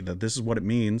holy, that this is what it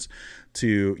means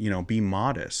to, be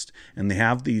modest. And they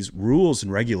have these rules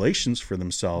and regulations for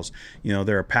themselves.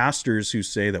 There are pastors who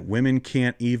say that women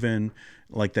can't even,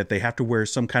 like, that they have to wear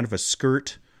some kind of a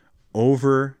skirt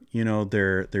over,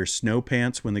 their snow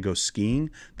pants when they go skiing.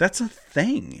 That's a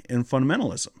thing in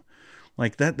fundamentalism.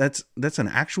 Like that's an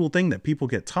actual thing that people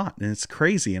get taught, and it's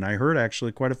crazy. And I heard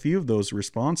actually quite a few of those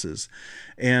responses.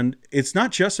 And it's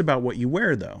not just about what you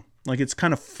wear though. Like, it's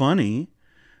kind of funny.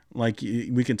 Like,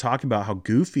 we can talk about how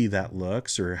goofy that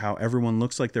looks, or how everyone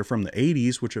looks like they're from the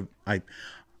 80s, which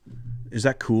is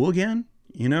that cool again?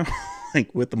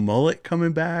 Like with the mullet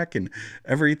coming back and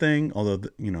everything, although,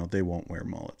 they won't wear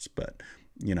mullets, but,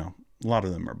 a lot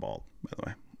of them are bald, by the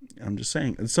way. I'm just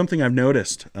saying, it's something I've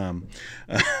noticed.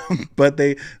 But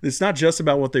it's not just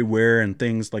about what they wear and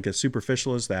things like as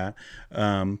superficial as that.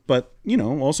 But,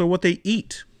 also what they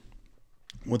eat,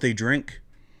 what they drink.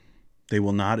 They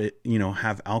will not,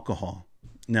 have alcohol.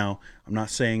 Now, I'm not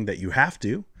saying that you have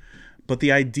to, but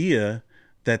the idea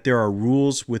that there are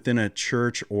rules within a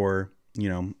church, or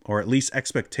at least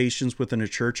expectations within a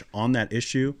church on that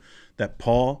issue that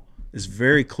Paul is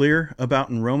very clear about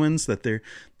in Romans, that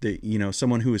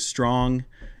someone who is strong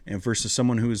and versus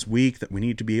someone who is weak, that we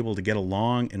need to be able to get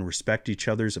along and respect each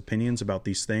other's opinions about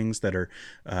these things that are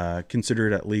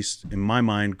considered, at least in my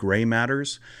mind, gray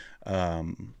matters.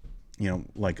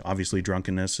 Like, obviously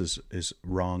drunkenness is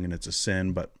wrong and it's a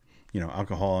sin, but,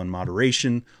 alcohol in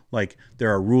moderation, like,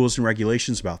 there are rules and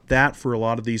regulations about that for a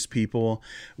lot of these people.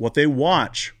 What they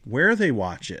watch, where they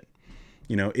watch it.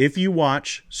 If you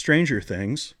watch Stranger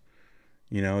Things,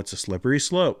 it's a slippery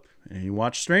slope. And you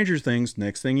watch Stranger Things,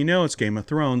 next thing you know, it's Game of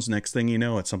Thrones. Next thing you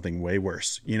know, it's something way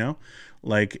worse,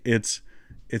 Like, it's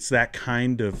that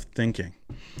kind of thinking.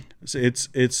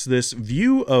 It's this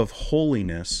view of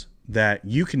holiness that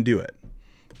you can do it.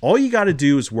 All you got to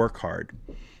do is work hard,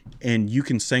 and you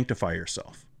can sanctify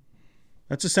yourself.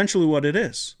 That's essentially what it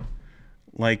is.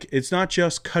 Like, it's not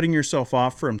just cutting yourself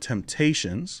off from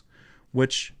temptations,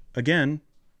 which, again,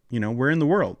 we're in the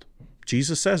world.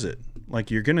 Jesus says it.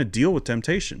 Like, you're going to deal with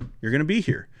temptation. You're going to be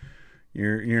here.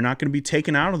 You're not going to be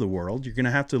taken out of the world. You're going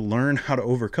to have to learn how to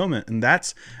overcome it. And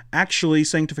that's actually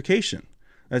sanctification.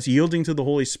 That's yielding to the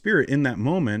Holy Spirit in that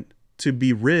moment to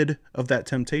be rid of that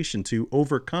temptation, to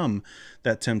overcome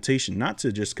that temptation, not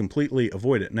to just completely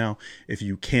avoid it. Now, if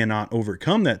you cannot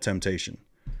overcome that temptation,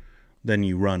 then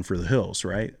you run for the hills,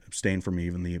 right? Abstain from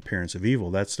even the appearance of evil.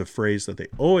 That's the phrase that they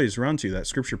always run to, that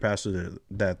scripture passage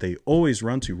that they always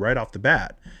run to right off the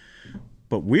bat.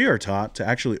 But we are taught to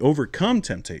actually overcome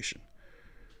temptation.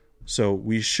 So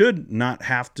we should not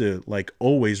have to like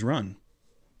always run,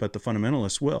 but the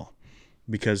fundamentalists will,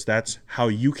 because that's how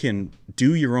you can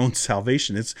do your own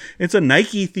salvation. It's a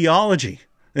Nike theology.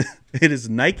 It is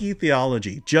Nike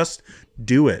theology. Just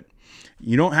do it.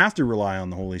 You don't have to rely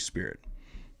on the Holy Spirit.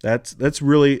 That's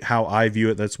really how I view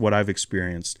it. That's what I've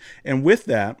experienced. And with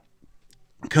that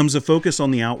comes a focus on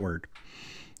the outward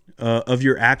of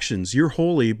your actions. You're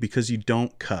holy because you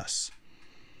don't cuss.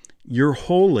 You're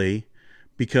holy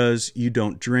because you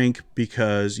don't drink,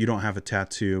 because you don't have a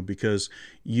tattoo, because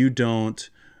you don't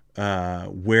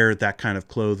wear that kind of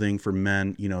clothing for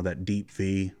men, that deep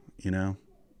V,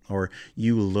 or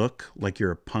you look like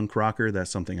you're a punk rocker. That's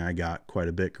something I got quite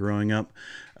a bit growing up.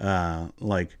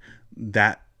 Like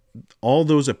that, all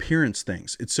those appearance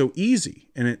things. It's so easy,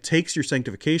 and it takes your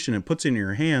sanctification and puts it in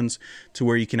your hands to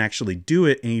where you can actually do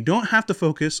it. And you don't have to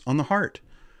focus on the heart.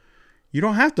 You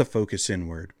don't have to focus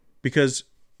inward, because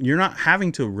you're not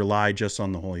having to rely just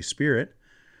on the Holy Spirit.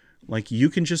 Like, you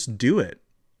can just do it.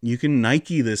 You can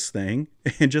Nike this thing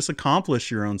and just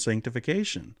accomplish your own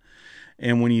sanctification.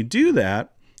 And when you do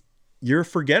that, you're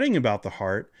forgetting about the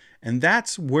heart. And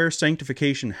that's where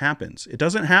sanctification happens. It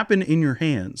doesn't happen in your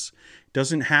hands. It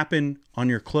doesn't happen on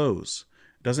your clothes.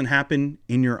 It doesn't happen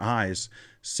in your eyes.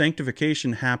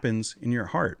 Sanctification happens in your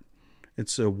heart.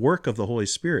 It's a work of the Holy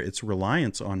Spirit. It's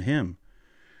reliance on Him.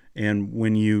 And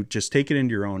when you just take it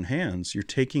into your own hands, you're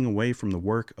taking away from the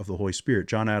work of the Holy Spirit.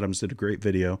 John Adams did a great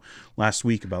video last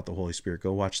week about the Holy Spirit.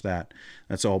 Go watch that.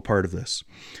 That's all part of this.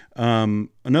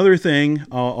 Another thing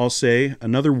I'll say,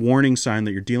 another warning sign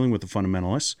that you're dealing with the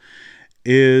fundamentalists,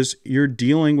 is you're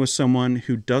dealing with someone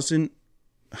who doesn't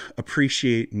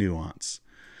appreciate nuance.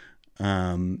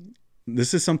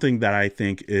 This is something that I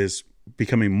think is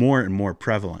becoming more and more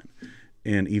prevalent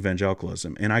in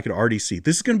evangelicalism. And I could already see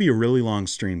this is going to be a really long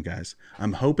stream, guys.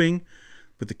 I'm hoping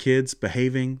with the kids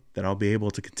behaving that I'll be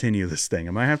able to continue this thing.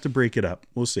 I might have to break it up.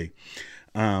 We'll see.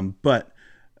 But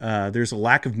there's a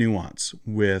lack of nuance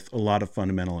with a lot of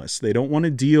fundamentalists. They don't want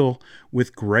to deal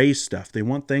with gray stuff. They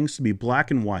want things to be black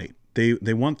and white.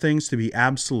 They want things to be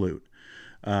absolute.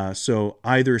 So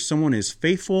either someone is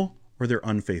faithful or they're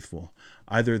unfaithful.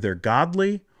 Either they're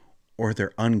godly or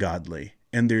they're ungodly.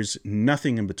 And there's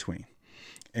nothing in between.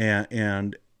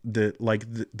 And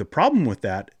the problem with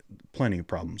that, plenty of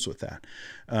problems with that.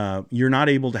 You're not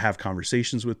able to have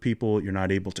conversations with people. You're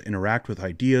not able to interact with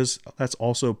ideas. That's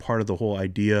also part of the whole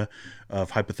idea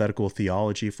of hypothetical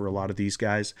theology for a lot of these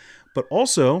guys. But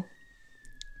also,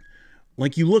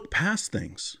 like, you look past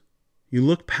things. You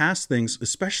look past things,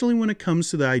 especially when it comes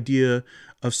to the idea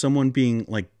of someone being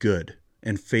like good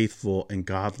and faithful and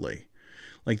godly.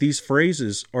 Like, these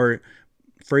phrases are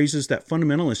phrases that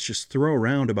fundamentalists just throw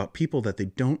around about people that they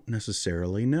don't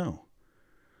necessarily know.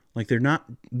 Like, they're not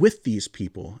with these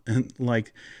people, and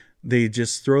like they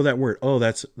just throw that word. Oh,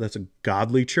 that's a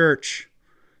godly church.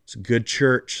 It's a good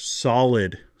church,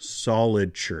 solid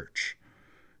church.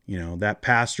 That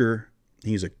pastor,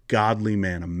 he's a godly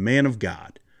man, a man of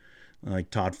God, like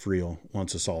Todd Friel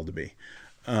wants us all to be.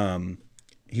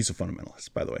 He's a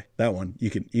fundamentalist, by the way. That one, you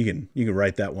can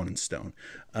write that one in stone.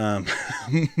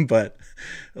 But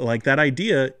like that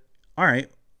idea, all right,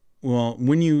 well,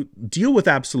 when you deal with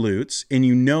absolutes and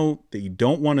you know that you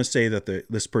don't want to say that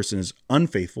this person is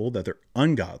unfaithful, that they're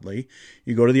ungodly,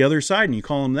 you go to the other side and you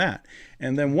call them that.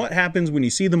 And then what happens when you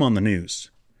see them on the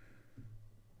news,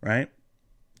 right?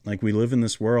 Like, we live in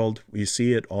this world, we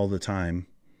see it all the time.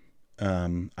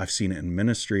 I've seen it in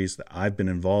ministries that I've been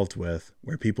involved with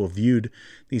where people viewed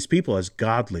these people as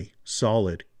godly,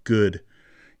 solid, good.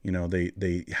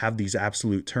 They have these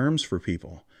absolute terms for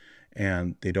people,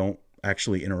 and they don't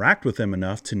actually interact with them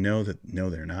enough to know that,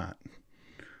 no, they're not.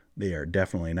 They are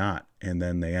definitely not. And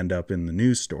then they end up in the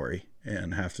news story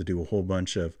and have to do a whole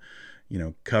bunch of,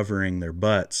 covering their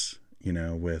butts,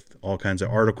 with all kinds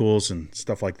of articles and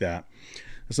stuff like that.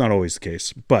 It's not always the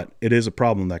case, but it is a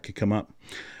problem that could come up.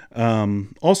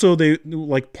 Also, they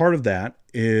like part of that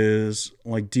is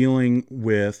like dealing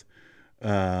with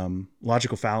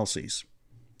logical fallacies,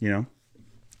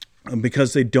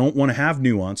 because they don't want to have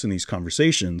nuance in these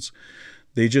conversations.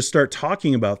 They just start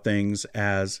talking about things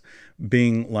as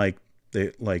being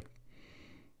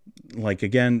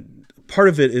again, part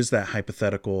of it is that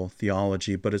hypothetical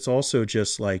theology, but it's also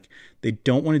just like they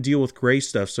don't want to deal with gray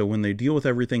stuff. So when they deal with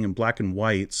everything in black and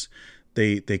whites,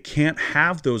 they can't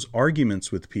have those arguments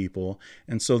with people.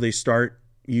 And so they start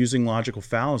using logical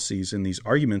fallacies in these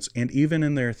arguments and even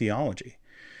in their theology.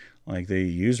 Like they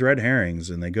use red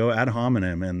herrings and they go ad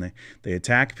hominem and they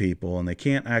attack people, and they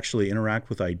can't actually interact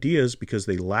with ideas because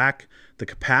they lack the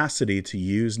capacity to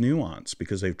use nuance,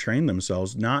 because they've trained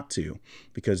themselves not to,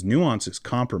 because nuance is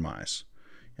compromise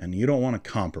and you don't want to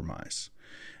compromise.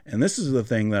 And this is the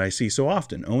thing that I see so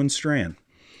often. Owen Strachan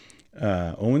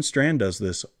does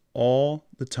this all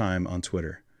the time on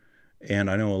Twitter.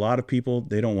 And I know a lot of people,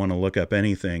 they don't want to look up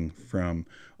anything from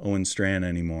Owen Strachan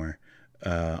anymore.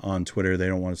 On Twitter, they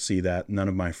don't want to see that. None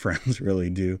of my friends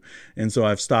really do. And so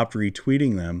I've stopped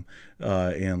retweeting them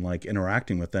and like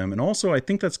interacting with them. And also I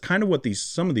think that's kind of what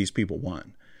some of these people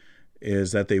want,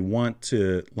 is that they want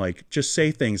to like just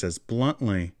say things as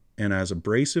bluntly and as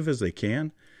abrasive as they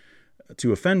can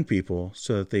to offend people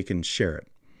so that they can share it,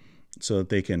 so that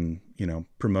they can,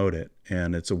 promote it.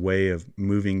 And it's a way of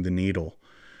moving the needle.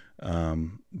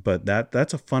 But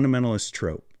that's a fundamentalist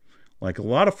trope. Like a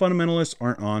lot of fundamentalists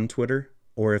aren't on Twitter,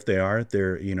 or if they are,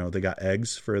 they got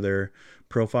eggs for their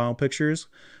profile pictures.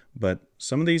 But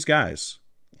some of these guys,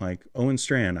 like Owen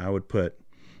Strachan, I would put,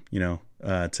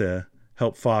 to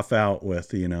help Foff out with,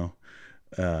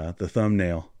 the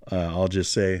thumbnail. I'll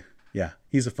just say, yeah,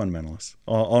 he's a fundamentalist.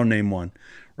 I'll name one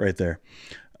right there.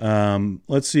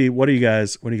 Let's see. What are you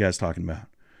guys talking about?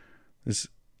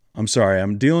 I'm sorry.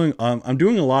 I'm doing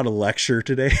a lot of lecture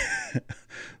today.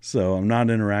 So I'm not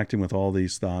interacting with all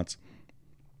these thoughts.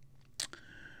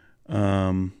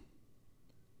 All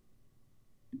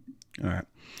right.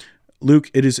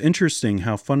 Luke, it is interesting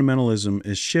how fundamentalism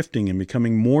is shifting and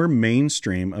becoming more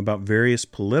mainstream about various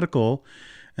political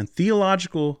and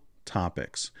theological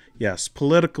topics. Yes,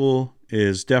 political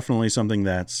is definitely something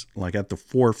that's like at the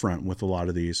forefront with a lot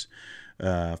of these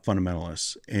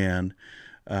fundamentalists. And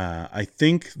I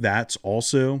think that's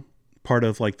also part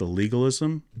of like the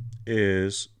legalism,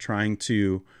 is trying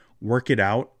to work it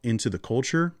out into the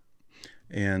culture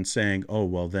and saying, oh,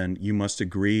 well, then you must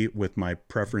agree with my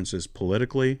preferences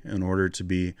politically in order to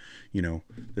be,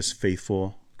 this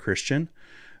faithful Christian.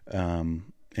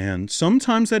 And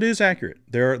sometimes that is accurate.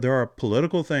 There are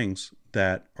political things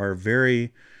that are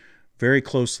very, very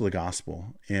close to the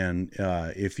gospel. And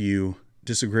if you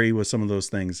disagree with some of those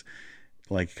things,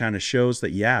 like kind of shows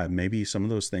that, yeah, maybe some of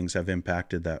those things have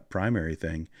impacted that primary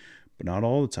thing, but not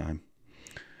all the time.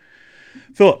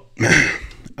 Philip,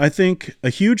 I think a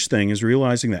huge thing is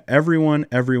realizing that everyone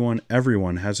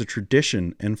has a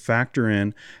tradition and factor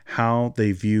in how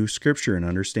they view scripture and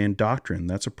understand doctrine.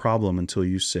 That's a problem until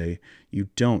you say you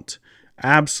don't.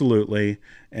 Absolutely.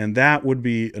 And that would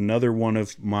be another one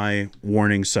of my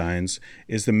warning signs,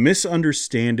 is the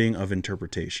misunderstanding of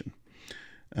interpretation.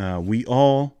 We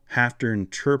all have to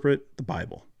interpret the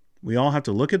Bible. We all have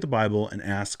to look at the Bible and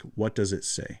ask, what does it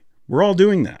say? We're all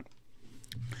doing that.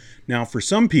 Now, for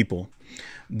some people,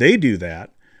 they do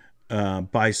that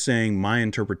by saying my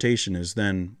interpretation is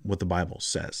then what the Bible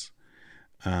says.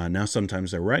 Now,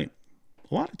 sometimes they're right.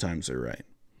 A lot of times they're right.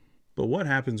 But what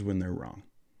happens when they're wrong?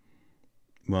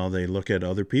 Well, they look at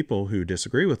other people who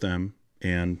disagree with them.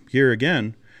 And here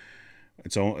again,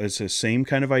 it's the same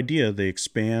kind of idea. They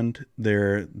expand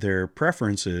their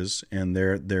preferences, and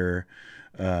their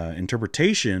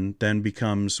interpretation then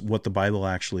becomes what the Bible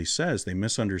actually says. They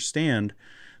misunderstand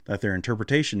that their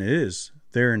interpretation is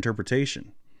their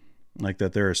interpretation. Like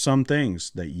that there are some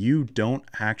things that you don't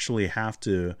actually have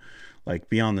to like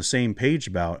be on the same page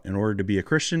about in order to be a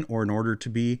Christian, or in order to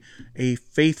be a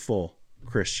faithful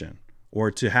Christian,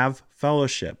 or to have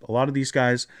fellowship. A lot of these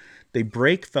guys, they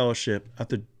break fellowship at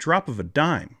the drop of a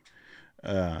dime.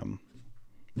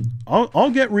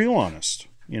 I'll get real honest.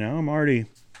 I'm already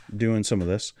doing some of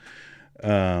this.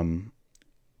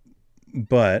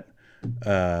 But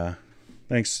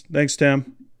thanks,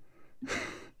 Tim.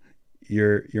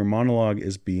 Your monologue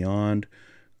is beyond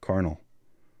carnal.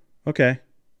 Okay.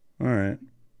 All right.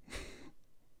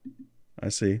 I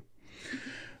see.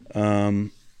 That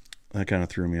kind of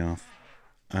threw me off.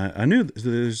 I knew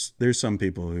there's some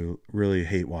people who really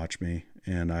hate watch me,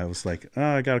 and I was like,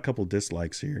 I got a couple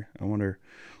dislikes here. I wonder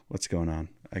what's going on.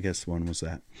 I guess one was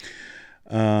that.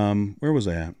 Where was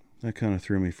I at? That kind of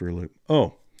threw me for a loop.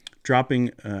 Oh,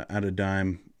 dropping at a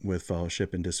dime with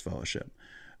fellowship and disfellowship.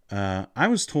 I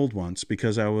was told once,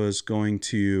 because I was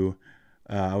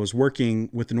I was working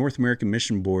with the North American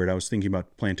Mission Board. I was thinking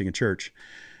about planting a church.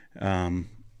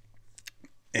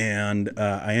 And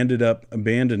I ended up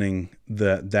abandoning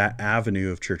that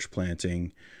avenue of church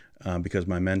planting because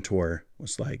my mentor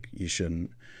was like, you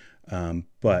shouldn't.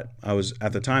 But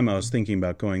at the time I was thinking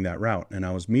about going that route, and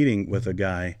I was meeting with a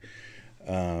guy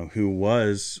who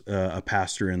was a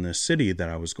pastor in this city that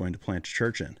I was going to plant a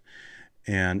church in.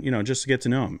 And, just to get to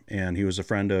know him. And he was a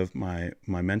friend of my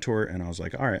mentor. And I was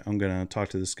like, all right, I'm going to talk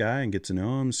to this guy and get to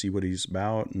know him, see what he's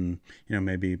about, and,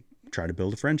 maybe try to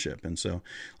build a friendship. And so,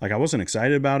 I wasn't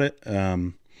excited about it.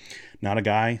 Not a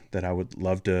guy that I would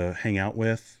love to hang out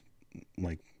with,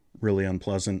 really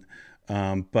unpleasant.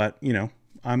 But,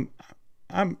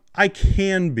 I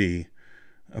can be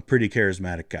a pretty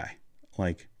charismatic guy.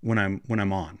 When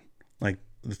I'm on,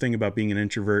 the thing about being an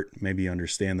introvert, maybe you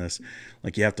understand this,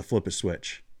 you have to flip a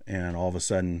switch, and all of a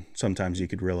sudden, sometimes you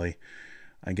could really,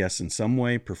 I guess, in some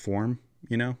way perform,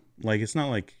 it's not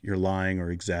like you're lying or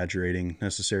exaggerating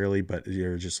necessarily, but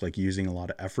you're just using a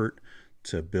lot of effort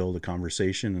to build a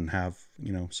conversation and have,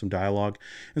 some dialogue.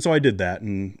 And so I did that,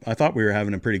 and I thought we were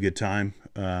having a pretty good time,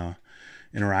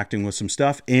 interacting with some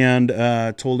stuff, and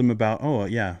told him about,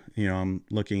 I'm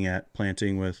looking at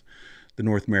planting with the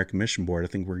North American Mission Board. I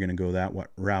think we're going to go that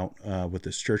route with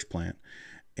this church plant.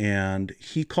 And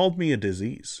he called me a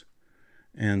disease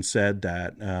and said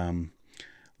that,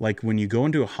 when you go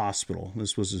into a hospital,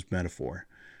 this was his metaphor,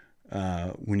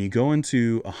 when you go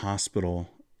into a hospital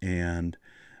and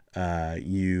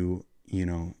you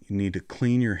need to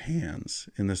clean your hands,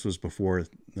 and this was before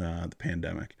the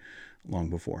pandemic, long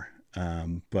before.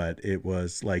 But it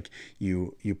was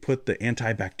you put the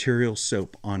antibacterial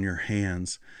soap on your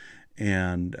hands,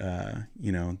 and,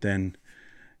 then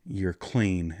you're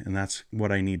clean. And that's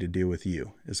what I need to do with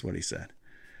you, is what he said.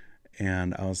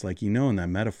 And I was like, in that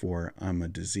metaphor, I'm a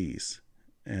disease.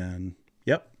 And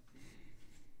yep.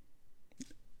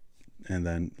 And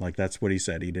then that's what he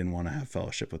said. He didn't want to have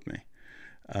fellowship with me.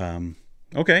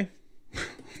 Okay.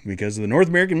 Because of the North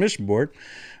American Mission Board.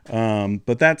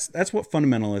 But that's what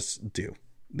fundamentalists do.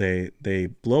 They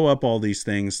blow up all these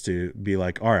things to be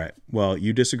like, all right, well,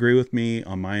 you disagree with me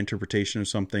on my interpretation of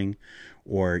something,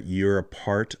 or you're a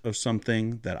part of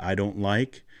something that I don't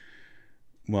like.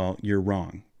 Well, you're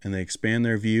wrong. And they expand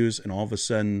their views, and all of a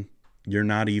sudden you're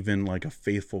not even a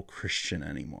faithful Christian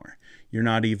anymore. You're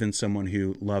not even someone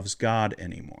who loves God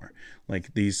anymore.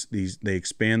 They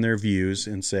expand their views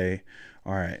and say,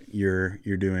 all right, you're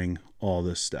doing all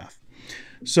this stuff.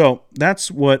 So that's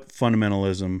what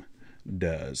fundamentalism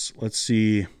does. Let's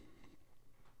see.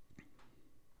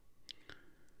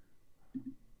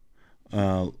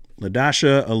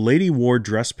 Ladasha, a lady wore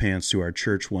dress pants to our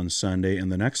church one Sunday,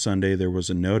 and the next Sunday there was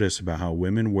a notice about how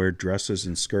women wear dresses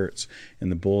and skirts in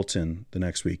the bulletin the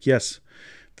next week. Yes,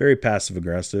 very passive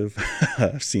aggressive.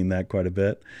 I've seen that quite a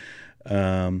bit.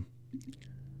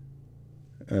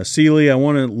 Seeley, I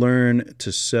want to learn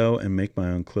to sew and make my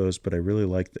own clothes, but I really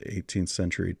like the 18th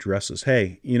century dresses.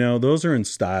 Hey, those are in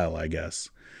style, I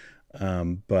guess.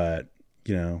 But,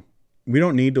 we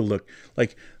don't need to look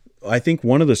I think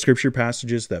one of the scripture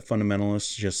passages that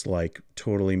fundamentalists just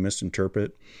totally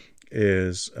misinterpret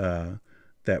is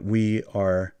that we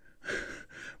are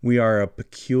a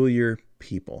peculiar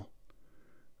people,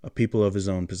 a people of his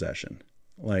own possession.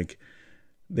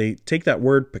 They take that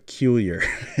word peculiar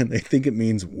and they think it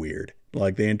means weird.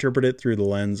 They interpret it through the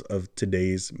lens of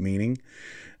today's meaning.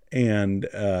 And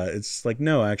it's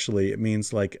no, actually, it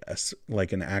means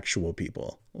an actual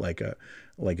people,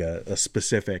 a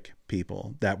specific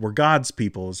people that were God's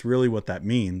people is really what that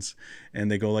means. And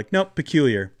they go nope,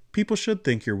 peculiar. People should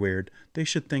think you're weird. They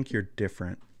should think you're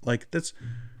different. That's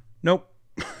nope,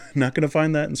 not going to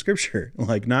find that in scripture.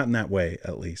 Not in that way,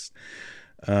 at least.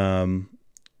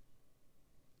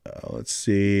 Let's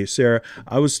see. Sarah,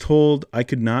 I was told I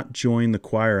could not join the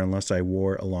choir unless I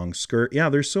wore a long skirt. Yeah,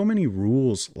 there's so many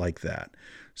rules like that.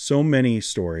 So many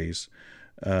stories.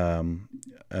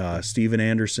 Steven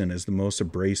Anderson is the most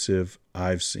abrasive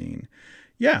I've seen.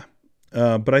 Yeah.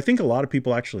 But I think a lot of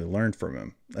people actually learned from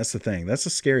him. That's the thing. That's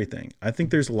a scary thing. I think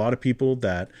there's a lot of people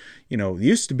that,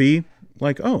 used to be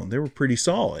they were pretty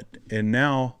solid. And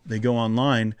now they go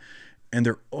online and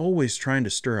they're always trying to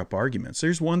stir up arguments.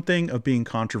 There's one thing of being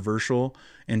controversial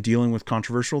and dealing with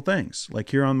controversial things.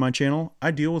 Here on my channel,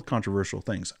 I deal with controversial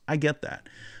things. I get that.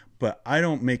 But I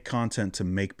don't make content to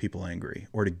make people angry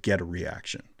or to get a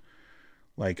reaction.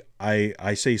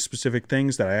 I say specific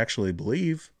things that I actually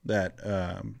believe that,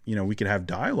 we could have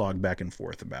dialogue back and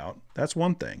forth about. That's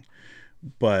one thing.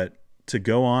 But to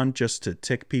go on just to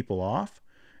tick people off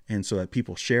and so that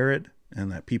people share it, and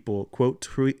that people quote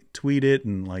tweet it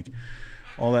and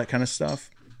all that kind of stuff,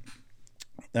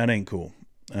 that ain't cool.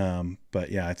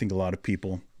 But yeah, I think a lot of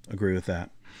people agree with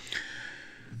that.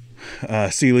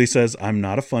 Seeley says, I'm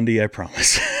not a fundy, I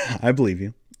promise. I believe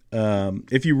you.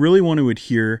 if you really want to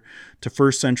adhere to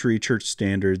first century church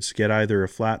standards, get either a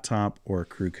flat top or a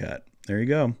crew cut. There you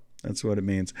go. That's what it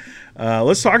means.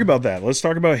 Let's talk about that. Let's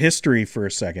talk about history for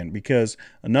a second, because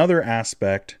another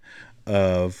aspect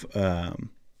of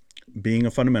being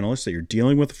a fundamentalist, that you're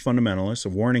dealing with a fundamentalist, a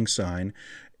warning sign,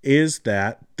 is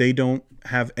that they don't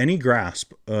have any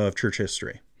grasp of church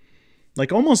history.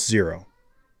 Like almost zero.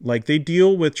 Like they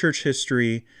deal with church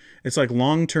history. It's like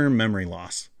long-term memory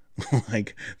loss.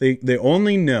 Like they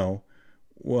only know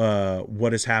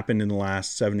what has happened in the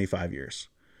last 75 years.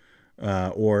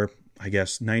 Or I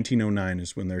guess 1909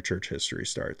 is when their church history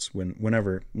starts,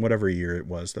 whatever year it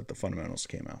was that the fundamentals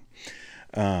came out.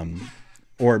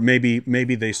 Or maybe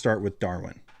they start with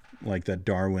Darwin, like that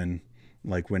Darwin,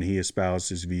 like when he espoused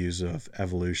his views of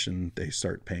evolution, they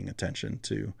start paying attention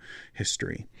to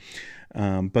history.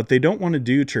 But they don't want to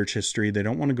do church history. They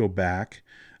don't want to go back.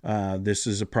 This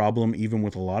is a problem even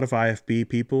with a lot of IFB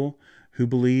people who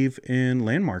believe in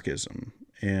landmarkism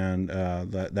and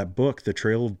that book, The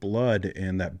Trail of Blood,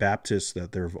 and that Baptist,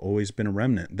 that there have always been a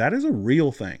remnant. That is a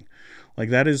real thing. Like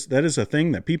that is a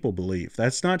thing that people believe.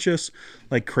 That's not just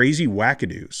like crazy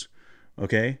wackadoos.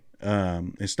 Okay.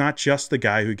 It's not just the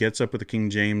guy who gets up with the King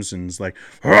James and is like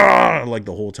the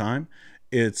whole time.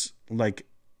 It's like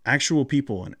actual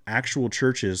people and actual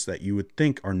churches that you would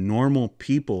think are normal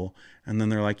people. And then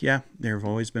they're like, yeah, there have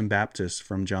always been Baptists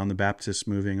from John the Baptist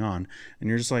moving on. And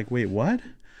you're just like, wait, what?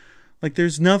 Like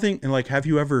there's nothing. And like, have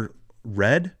you ever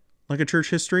read like a church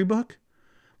history book?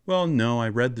 Well, no, I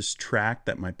read this tract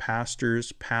that my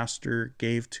pastor's pastor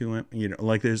gave to him. You know,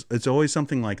 like it's always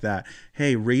something like that.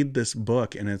 Hey, read this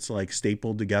book, and it's like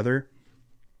stapled together.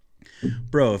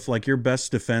 Bro, if like your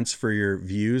best defense for your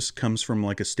views comes from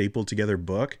like a stapled together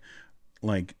book,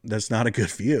 like that's not a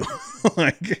good view.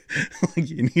 like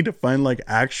you need to find like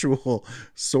actual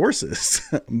sources.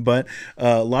 But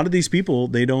a lot of these people,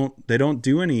 they don't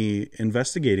do any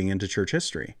investigating into church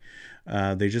history.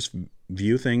 They just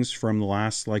view things from the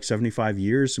last like 75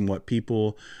 years and what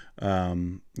people,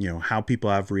 how people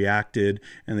have reacted.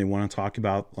 And they want to talk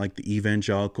about like the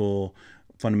evangelical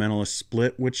fundamentalist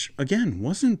split, which again,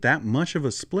 wasn't that much of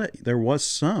a split. There was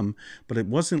some, but it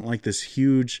wasn't like this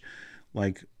huge,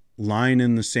 like line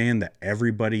in the sand that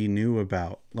everybody knew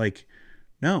about. Like,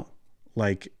 no,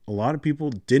 like a lot of people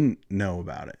didn't know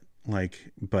about it.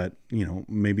 Like, but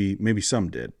maybe some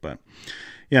did, but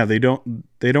yeah, they don't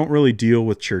really deal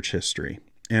with church history.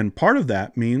 And part of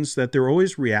that means that they're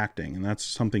always reacting. And that's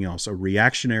something else, a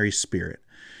reactionary spirit.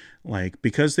 Like,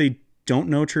 because they don't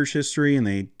know church history and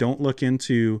they don't look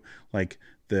into like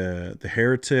the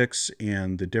heretics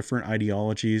and the different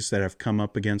ideologies that have come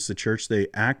up against the church, they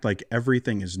act like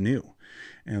everything is new.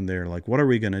 And they're like, what are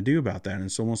we going to do about that? And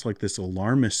it's almost like this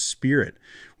alarmist spirit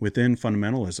within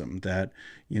fundamentalism that,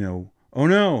 oh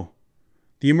no,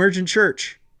 the emergent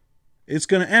church, it's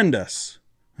going to end us.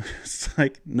 It's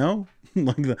like, no,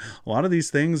 like a lot of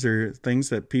these things are things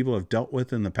that people have dealt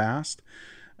with in the past.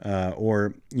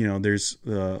 Or there's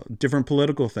different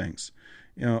political things,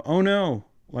 oh no,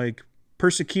 like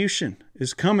persecution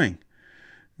is coming.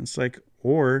 It's like,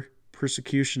 or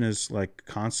persecution has like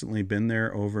constantly been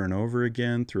there over and over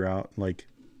again throughout like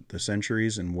the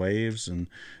centuries and waves, and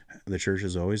the church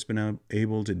has always been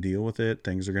able to deal with it.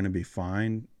 Things are going to be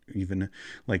fine. Even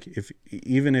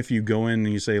if you go in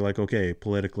and you say like, okay,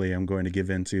 politically, I'm going to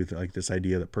give into like this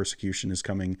idea that persecution is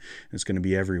coming, and it's going to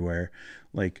be everywhere.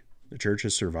 Like the church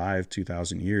has survived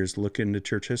 2,000 years. Look into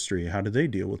church history. How did they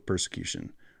deal with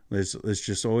persecution? There's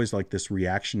just always like this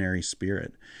reactionary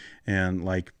spirit, and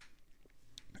like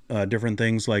different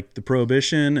things like the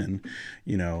prohibition and,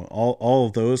 all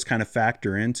of those kind of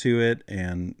factor into it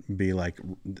and be like,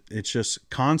 it's just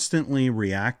constantly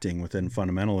reacting within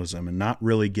fundamentalism and not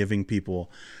really giving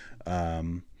people,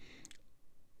 not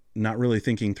really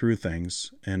thinking through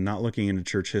things and not looking into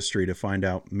church history to find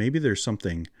out maybe there's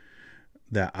something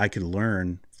that I could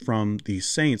learn from these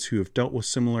saints who have dealt with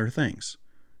similar things,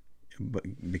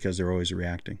 but because they're always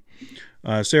reacting.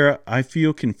 Sarah, I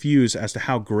feel confused as to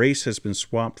how grace has been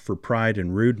swapped for pride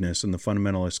and rudeness in the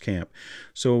fundamentalist camp.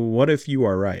 So what if you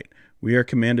are right? We are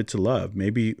commanded to love.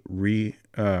 Maybe they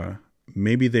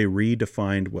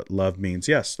redefined what love means.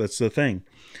 Yes, that's the thing.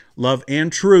 Love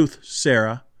and truth,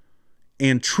 Sarah,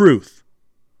 and truth.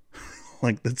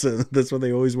 Like that's what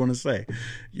they always want to say,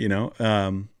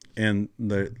 and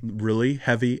the really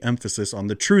heavy emphasis on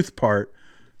the truth part,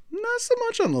 not so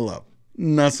much on the love,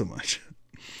 not so much.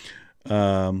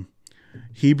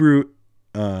 Hebrew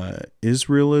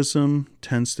Israelism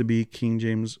tends to be King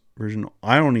James Version.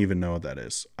 I don't even know what that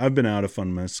is. I've been out of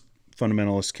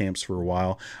fundamentalist camps for a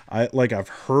while. I've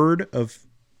heard of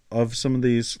of some of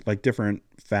these like different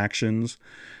factions,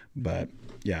 but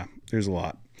yeah, there's a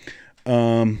lot.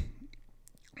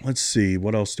 Let's see,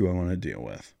 what else do I want to deal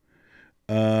with?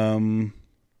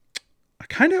 I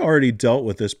kind of already dealt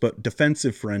with this, but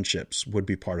defensive friendships would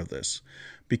be part of this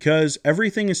because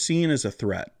everything is seen as a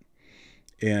threat.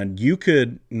 And you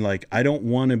could, like, I don't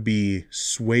want to be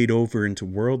swayed over into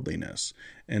worldliness.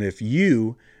 And if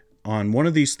you, on one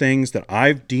of these things that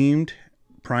I've deemed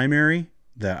primary,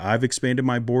 that I've expanded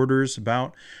my borders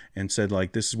about and said,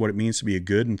 like, this is what it means to be a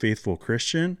good and faithful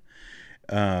Christian.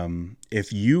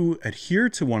 If you adhere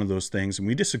to one of those things and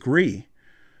we disagree,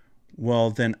 well,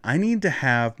 then I need to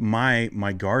have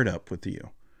my guard up with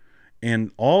you. And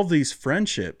all of these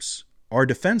friendships are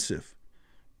defensive.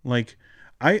 Like,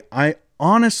 I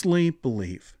honestly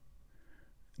believe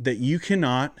that you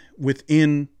cannot,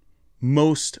 within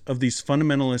most of these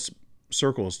fundamentalist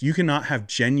circles, you cannot have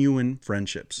genuine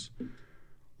friendships.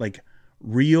 Like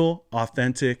real,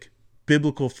 authentic,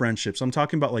 biblical friendships. I'm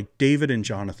talking about like David and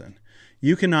Jonathan.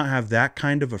 You cannot have that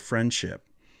kind of a friendship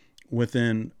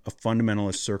within a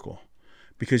fundamentalist circle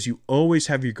because you always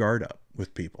have your guard up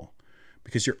with people.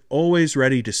 Because you're always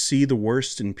ready to see the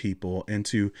worst in people and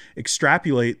to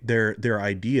extrapolate their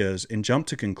ideas and jump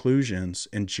to conclusions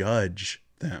and judge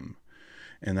them.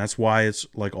 And that's why it's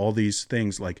like all these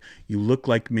things, like you look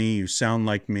like me, you sound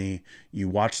like me, you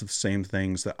watch the same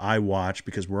things that I watch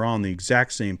because we're on the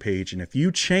exact same page. And if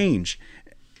you change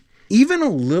even a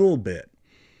little bit,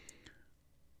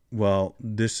 well,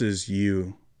 this is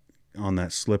you on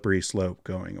that slippery slope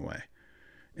going away.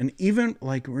 And even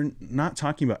like, we're not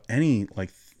talking about any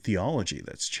like theology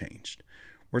that's changed.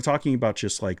 We're talking about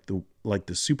just like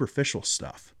the superficial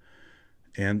stuff.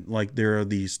 And like, there are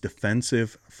these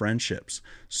defensive friendships.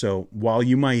 So while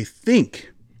you might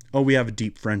think, oh, we have a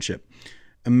deep friendship,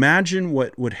 imagine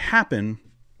what would happen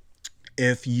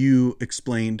if you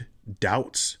explained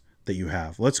doubts that you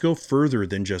have. Let's go further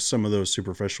than just some of those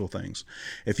superficial things.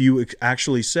 If you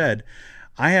actually said,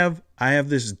 I have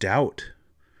this doubt,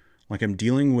 like I'm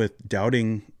dealing with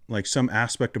doubting like some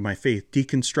aspect of my faith,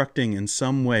 deconstructing in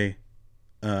some way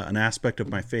an aspect of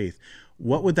my faith,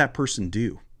 what would that person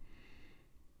do?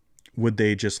 Would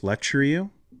they just lecture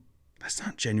you? That's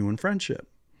not genuine friendship.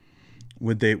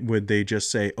 Would they just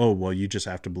say, oh, well, you just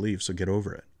have to believe, so get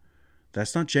over it?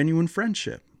 That's not genuine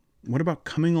friendship. What about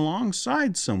coming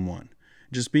alongside someone,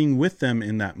 just being with them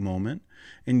in that moment?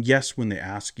 And yes, when they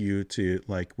ask you to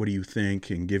like, what do you think,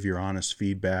 and give your honest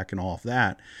feedback and all of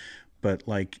that. But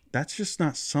like, that's just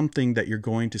not something that you're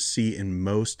going to see in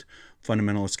most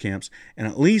fundamentalist camps. And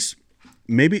at least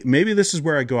maybe this is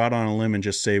where I go out on a limb and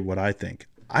just say what I think.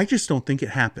 I just don't think it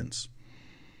happens,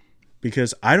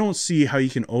 because I don't see how you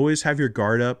can always have your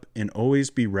guard up and always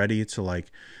be ready to like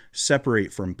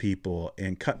separate from people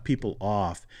and cut people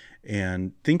off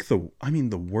and think the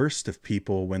worst of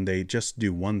people when they just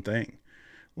do one thing.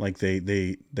 Like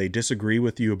they disagree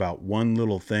with you about one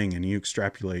little thing and you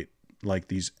extrapolate like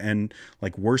these and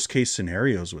like worst case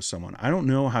scenarios with someone. I don't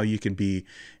know how you can be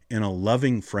in a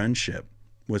loving friendship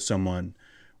with someone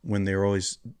when they're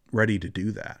always ready to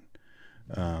do that.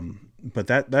 But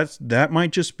that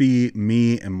might just be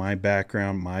me and my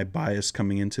background, my bias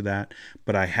coming into that.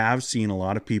 But I have seen a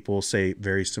lot of people say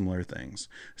very similar things,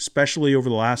 especially over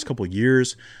the last couple of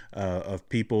years, of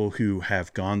people who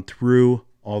have gone through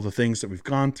all the things that we've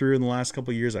gone through in the last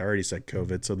couple of years. I already said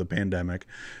COVID, so the pandemic.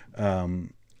 A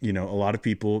lot of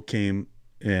people came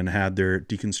and had their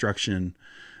deconstruction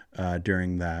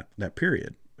during that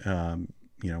period.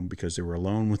 Because they were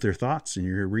alone with their thoughts and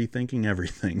you're rethinking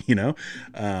everything,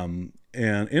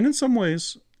 and in some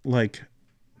ways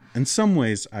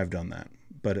I've done that,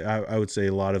 but I would say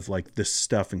a lot of like this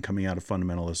stuff and coming out of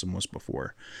fundamentalism was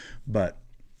before, but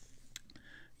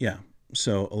yeah.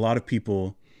 So a lot of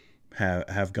people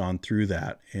have gone through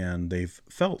that and they've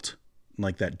felt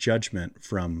like that judgment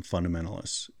from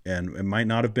fundamentalists, and it might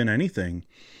not have been anything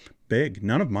big.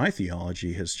 None of my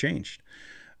theology has changed.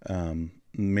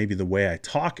 Maybe the way I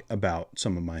talk about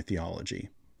some of my theology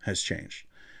has changed.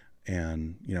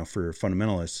 And, for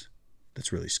fundamentalists,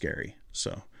 that's really scary.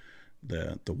 So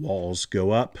the walls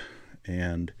go up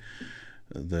and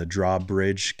the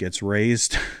drawbridge gets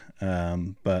raised.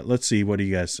 But let's see, what are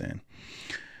you guys saying?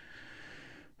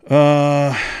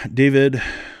 David,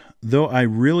 though I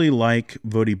really like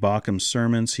Vodi Bachum's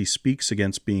sermons, he speaks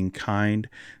against being kind,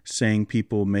 saying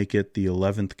people make it the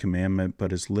 11th commandment,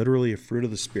 but is literally a fruit of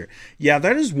the Spirit. Yeah,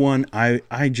 that is one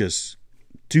I just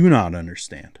do not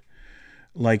understand.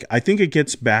 Like, I think it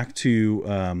gets back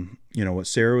to, what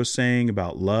Sarah was saying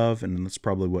about love, and that's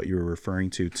probably what you were referring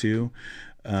to too.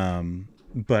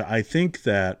 But I think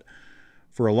that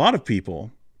for a lot of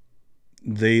people,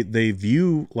 they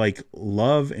view like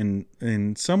love and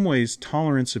in some ways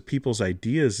tolerance of people's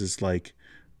ideas is like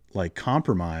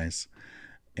compromise.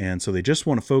 And so they just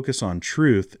want to focus on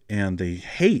truth, and they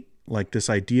hate like this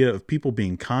idea of people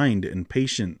being kind and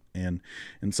patient and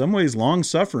in some ways long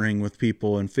suffering with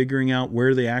people and figuring out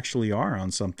where they actually are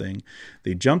on something.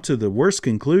 They jump to the worst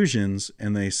conclusions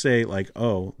and they say like,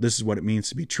 oh, this is what it means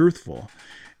to be truthful.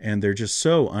 And they're just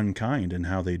so unkind in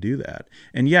how they do that.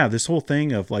 And yeah, this whole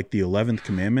thing of like the 11th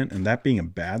commandment and that being a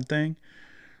bad thing,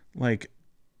 like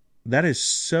that is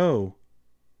so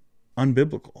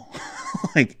unbiblical.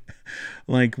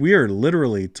 like we are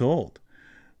literally told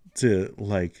to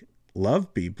like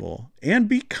love people and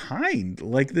be kind.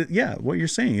 Like that, yeah, what you're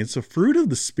saying, it's a fruit of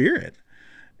the Spirit.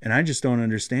 And I just don't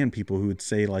understand people who would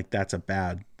say like that's a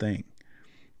bad thing.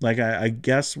 Like I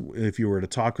guess if you were to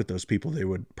talk with those people, they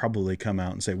would probably come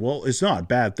out and say, well, it's not a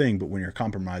bad thing, but when you're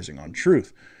compromising on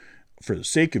truth for the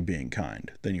sake of being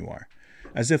kind, then you are.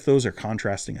 As if those are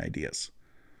contrasting ideas.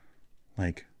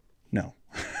 Like, no.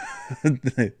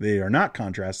 They are not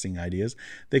contrasting ideas.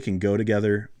 They can go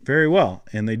together very well,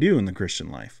 and they do in the Christian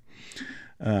life.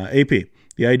 AP,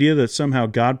 the idea that somehow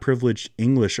God privileged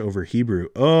English over Hebrew.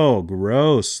 Oh,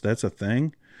 gross. That's a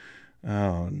thing?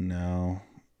 Oh, no.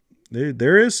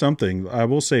 There is something. I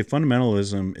will say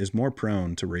fundamentalism is more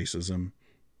prone to racism,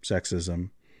 sexism,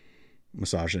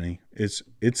 misogyny. It's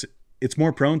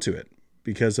more prone to it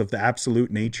because of the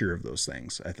absolute nature of those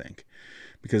things, I think.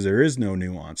 Because there is no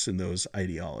nuance in those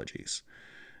ideologies.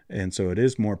 And so it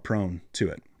is more prone to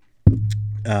it.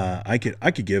 I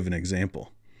could give an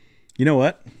example. You know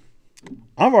what?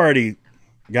 I've already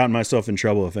gotten myself in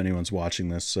trouble if anyone's watching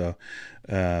this. So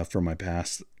for my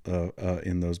past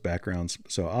in those backgrounds.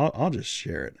 So I'll just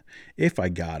share it. If I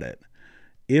got it,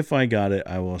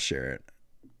 I will share it.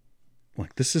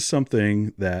 Like this is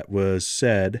something that was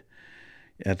said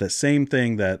at the same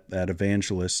thing that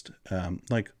evangelist,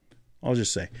 like I'll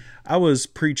just say, I was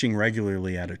preaching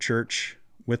regularly at a church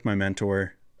with my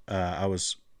mentor. I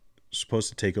was supposed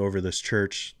to take over this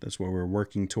church. That's what we're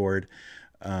working toward.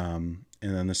 And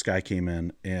then this guy came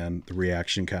in and the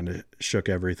reaction kind of shook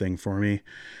everything for me.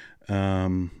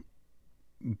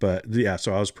 But yeah,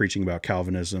 so I was preaching about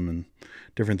Calvinism and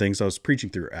different things. I was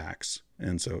preaching through Acts.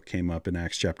 And so it came up in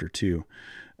Acts chapter 2.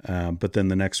 But then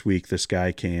the next week, this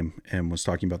guy came and was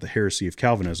talking about the heresy of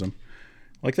Calvinism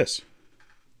like this.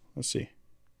 Let's see.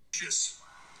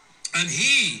 And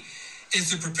he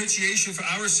is the propitiation for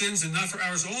our sins, and not for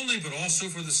ours only, but also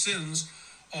for the sins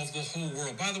of the whole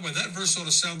world. By the way, that verse ought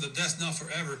to sound the death knell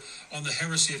forever on the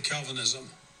heresy of Calvinism.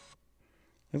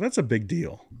 That's a big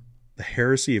deal. The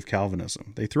heresy of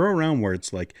Calvinism. They throw around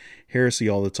words like heresy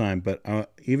all the time, but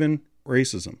even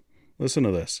racism. Listen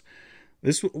to this.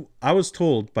 I was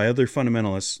told by other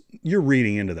fundamentalists, you're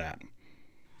reading into that.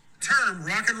 The term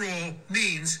rock and roll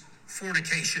means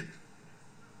fornication.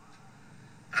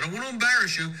 I don't want to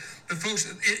embarrass you, but folks,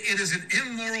 it is an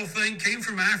immoral thing, came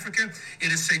from Africa.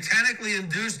 It is satanically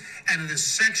induced, and it is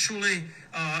sexually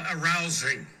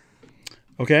arousing.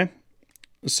 Okay.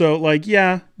 So, like,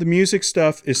 yeah, the music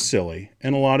stuff is silly.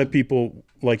 And a lot of people,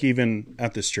 like even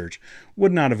at this church,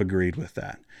 would not have agreed with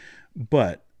that.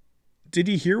 But did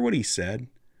you hear what he said?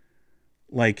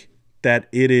 Like, that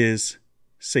it is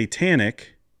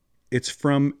satanic, it's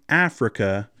from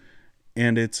Africa,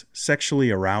 and it's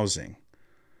sexually arousing.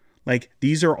 Like,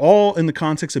 these are all in the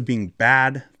context of being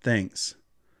bad things.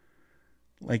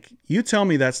 Like, you tell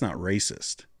me that's not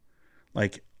racist.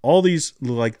 Like, all these,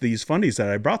 like, these fundies that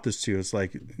I brought this to, it's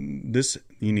like, this,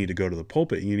 you need to go to the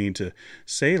pulpit. You need to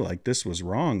say, like, this was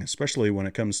wrong, especially when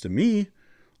it comes to me.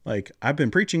 Like, I've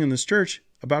been preaching in this church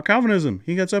about Calvinism.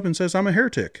 He gets up and says, I'm a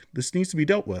heretic. This needs to be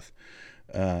dealt with.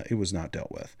 It was not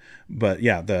dealt with. But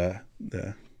yeah, the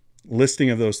listing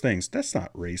of those things, that's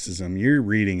not racism. You're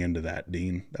reading into that,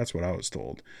 Dean. That's what I was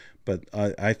told. But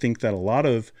I think that a lot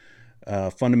of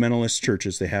fundamentalist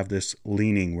churches, they have this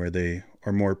leaning where they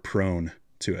are more prone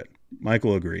to it.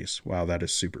 Michael agrees. Wow, that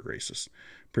is super racist.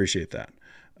 Appreciate that.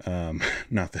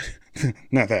 Not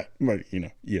that, but you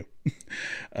know, you.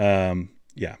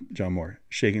 Yeah, John Moore,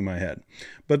 shaking my head.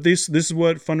 But this is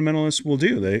what fundamentalists will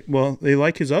do. They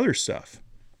like his other stuff.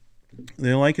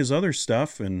 They like his other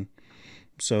stuff, and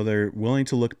so they're willing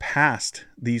to look past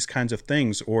these kinds of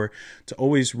things, or to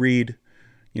always read,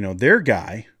 you know, their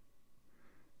guy.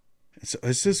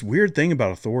 It's this weird thing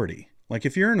about authority. Like,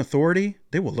 if you're an authority,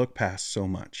 they will look past so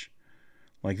much.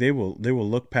 Like, they will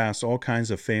look past all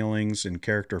kinds of failings and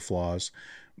character flaws.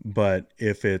 But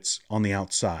if it's on the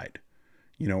outside,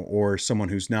 you know, or someone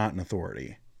who's not an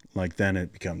authority, like, then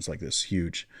it becomes like this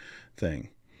huge thing.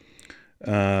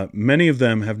 Many of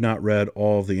them have not read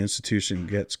all of the institution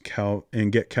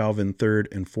and get Calvin third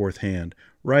and fourth hand.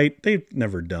 Right? They've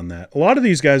never done that. A lot of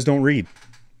these guys don't read.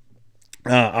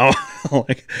 We're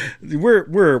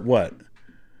what,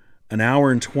 an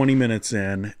hour and 20 minutes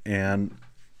in, and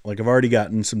like I've already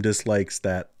gotten some dislikes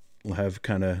that have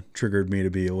kind of triggered me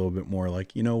to be a little bit more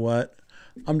like, you know what?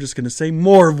 I'm just going to say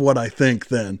more of what I think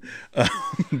then.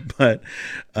 But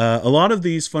a lot of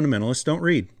these fundamentalists don't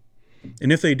read.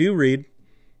 And if they do read,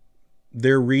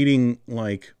 they're reading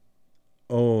like,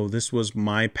 oh, this was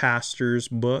my pastor's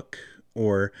book,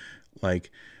 or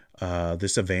like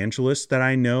this evangelist that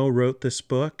I know wrote this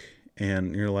book.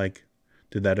 And you're like,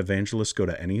 did that evangelist go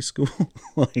to any school?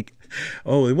 Like,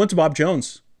 oh, it went to Bob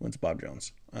Jones.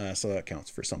 So that counts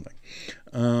for something.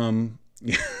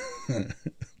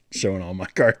 Showing all my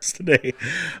cards today.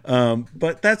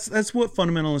 But that's what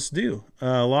fundamentalists do.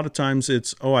 A lot of times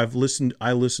it's, oh, I listened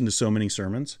to so many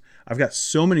sermons. I've got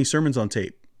so many sermons on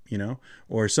tape,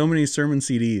 or so many sermon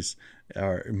CDs,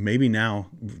 or maybe now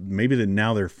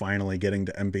they're finally getting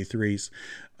to MP3s.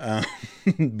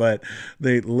 But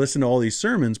they listen to all these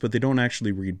sermons, but they don't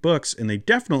actually read books, and they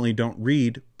definitely don't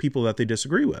read people that they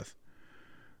disagree with.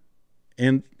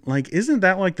 And like, isn't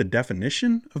that like the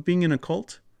definition of being in a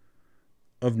cult?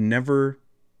 Of never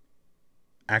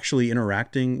actually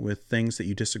interacting with things that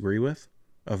you disagree with,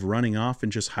 of running off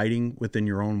and just hiding within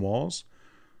your own walls.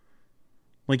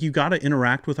 Like, you got to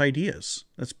interact with ideas.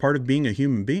 That's part of being a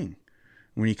human being.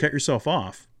 When you cut yourself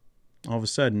off, all of a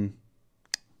sudden,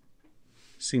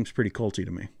 it seems pretty culty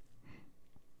to me.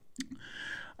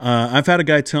 I've had a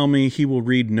guy tell me he will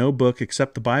read no book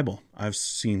except the Bible. I've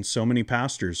seen so many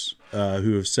pastors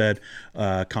who have said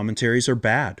commentaries are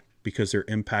bad because they're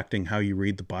impacting how you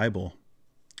read the Bible.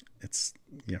 And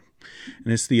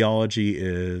his theology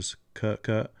is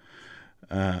cut.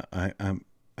 I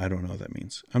don't know what that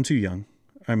means. I'm too young.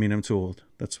 I'm too old.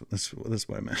 That's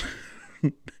what I meant.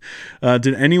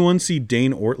 Did anyone see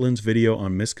Dane Ortland's video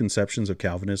on misconceptions of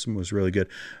Calvinism? It was really good.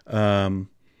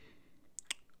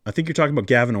 I think you're talking about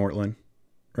Gavin Ortland,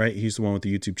 right? He's the one with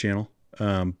the YouTube channel.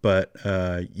 I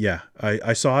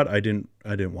saw it. I didn't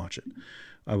watch it.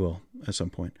 I will at some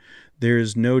point. There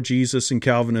is no Jesus in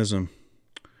Calvinism.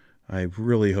 I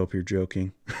really hope you're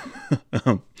joking.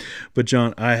 But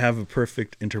John, I have a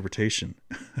perfect interpretation.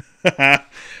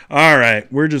 All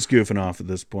right. We're just goofing off at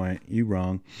this point. You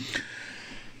wrong.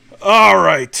 All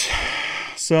right.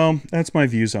 So that's my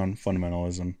views on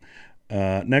fundamentalism.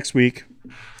 Next week,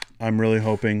 I'm really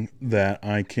hoping that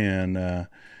I can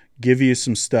give you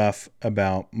some stuff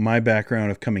about my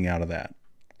background of coming out of that.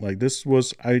 Like,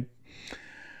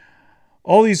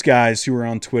 all these guys who are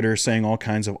on Twitter saying all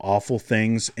kinds of awful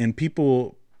things, and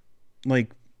people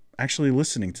like actually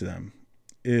listening to them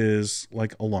is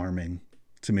like alarming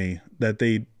to me, that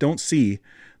they don't see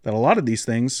that a lot of these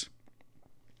things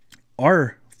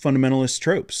are fundamentalist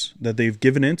tropes that they've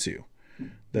given into,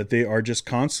 that they are just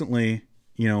constantly,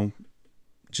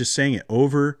 just saying it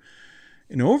over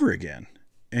and over again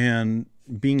and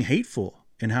being hateful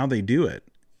in how they do it.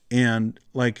 And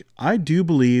like, I do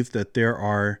believe that there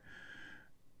are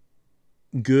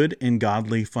good and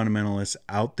godly fundamentalists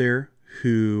out there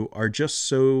who are just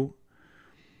so,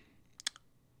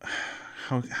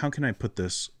 how can I put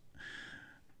this?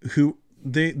 Who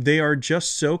they are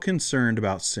just so concerned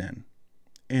about sin,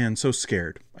 and so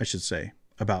scared, I should say,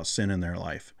 about sin in their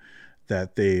life,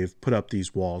 that they've put up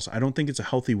these walls. I don't think it's a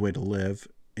healthy way to live,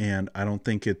 and I don't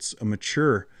think it's a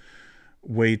mature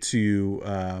way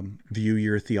to view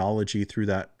your theology through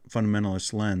that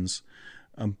fundamentalist lens.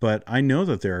 But I know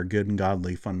that there are good and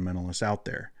godly fundamentalists out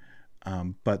there.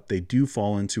 But they do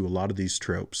fall into a lot of these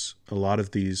tropes, a lot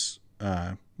of these,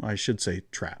 I should say,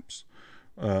 traps,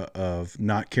 of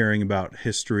not caring about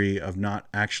history, of not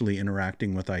actually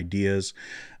interacting with ideas,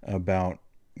 about,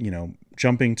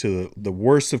 jumping to the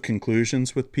worst of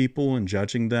conclusions with people and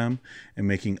judging them and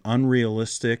making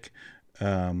unrealistic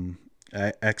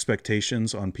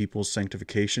expectations on people's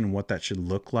sanctification and what that should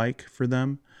look like for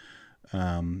them.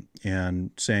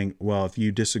 And saying, well, if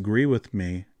you disagree with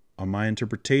me on my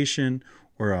interpretation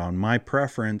or on my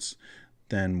preference,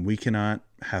 then we cannot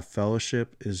have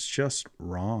fellowship, is just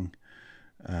wrong.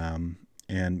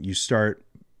 And you start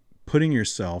putting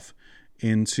yourself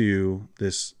into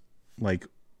this like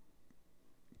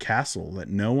castle that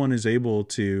no one is able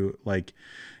to like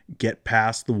get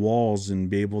past the walls and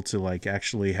be able to like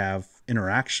actually have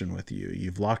interaction with you.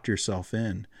 You've locked yourself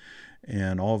in,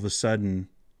 and all of a sudden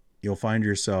you'll find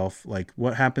yourself like,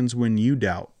 what happens when you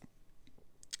doubt?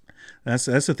 That's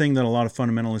the thing that a lot of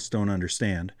fundamentalists don't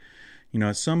understand.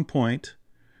 At some point,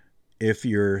 if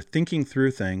you're thinking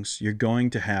through things, you're going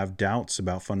to have doubts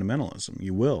about fundamentalism.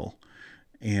 You will.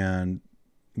 And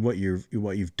what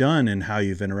you've done and how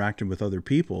you've interacted with other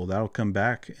people, that'll come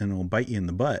back and it'll bite you in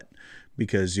the butt,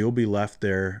 because you'll be left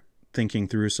there thinking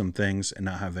through some things and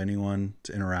not have anyone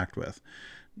to interact with.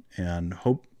 And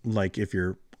hope, like, if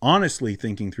you're honestly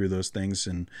thinking through those things,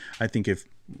 and I think if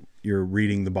you're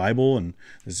reading the Bible, and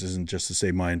this isn't just to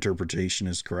say my interpretation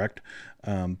is correct,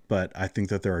 but I think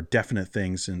that there are definite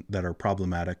things that are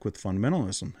problematic with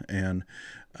fundamentalism. And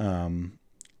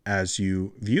as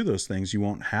you view those things, you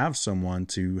won't have someone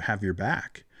to have your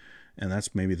back. And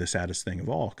that's maybe the saddest thing of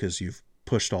all, because you've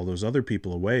pushed all those other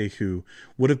people away who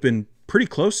would have been pretty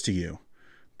close to you,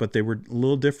 but they were a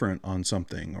little different on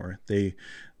something, or they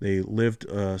lived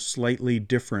a slightly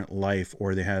different life,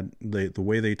 or they had the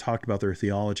way they talked about their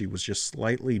theology was just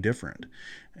slightly different.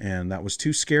 And that was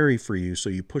too scary for you,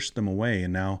 so you pushed them away.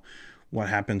 And now what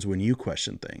happens when you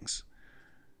question things?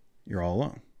 You're all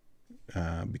alone.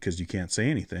 Because you can't say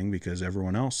anything, because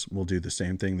everyone else will do the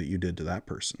same thing that you did to that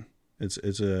person. It's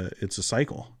a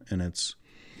cycle, and it's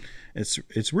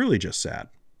really just sad.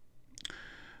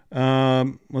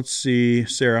 Let's see,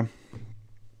 Sarah.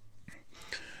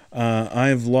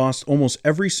 I've lost almost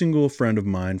every single friend of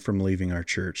mine from leaving our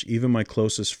church. Even my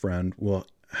closest friend will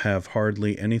have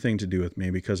hardly anything to do with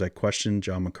me because I questioned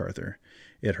John MacArthur.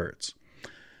 It hurts.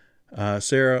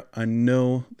 Sarah, I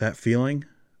know that feeling.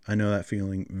 I know that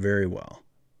feeling very well,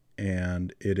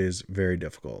 and it is very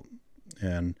difficult.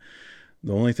 And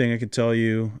the only thing I can tell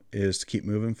you is to keep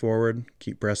moving forward,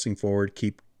 keep pressing forward,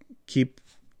 keep,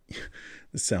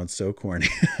 this sounds so corny.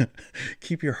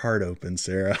 Keep your heart open,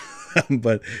 Sarah.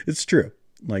 But it's true.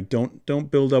 Like, don't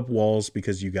build up walls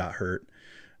because you got hurt.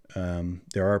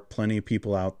 There are plenty of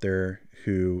people out there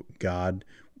who God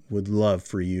would love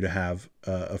for you to have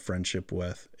a friendship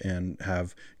with and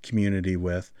have community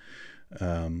with.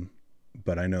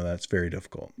 But I know that's very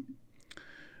difficult.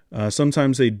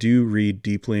 Sometimes they do read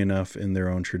deeply enough in their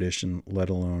own tradition, let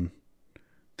alone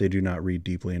they do not read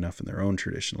deeply enough in their own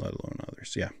tradition, let alone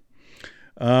others. Yeah.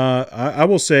 I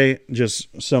will say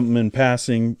just something in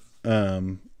passing.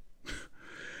 Go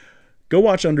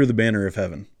watch Under the Banner of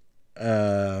Heaven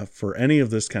for any of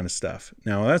this kind of stuff.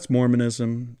 Now, that's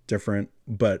Mormonism, different.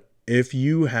 But if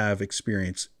you have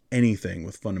experienced anything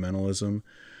with fundamentalism,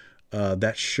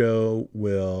 that show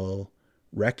will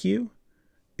wreck you.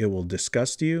 It will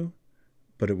disgust you,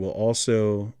 but it will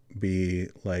also be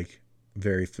like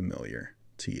very familiar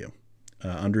to you.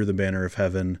 Under the Banner of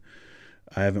Heaven.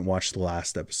 I haven't watched the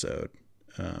last episode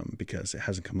because it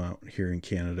hasn't come out here in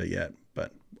Canada yet,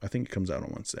 but I think it comes out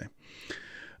on Wednesday.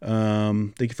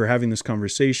 Thank you for having this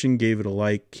conversation. Gave it a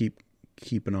like. Keep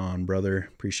it on, brother.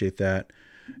 Appreciate that.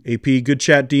 AP, good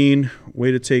chat, Dean.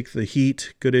 Way to take the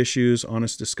heat. Good issues.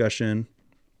 Honest discussion.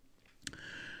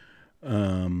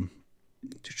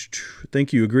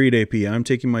 Thank you. Agreed, AP. I'm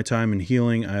taking my time in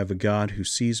healing. I have a God who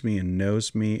sees me and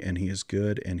knows me, and he is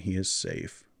good and he is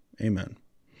safe. Amen.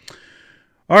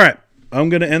 All right. I'm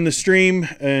going to end the stream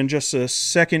in just a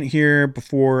second here.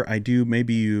 Before I do,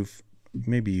 maybe you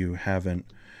haven't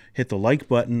hit the like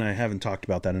button. I haven't talked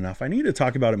about that enough. I need to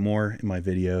talk about it more in my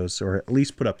videos, or at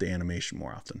least put up the animation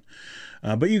more often.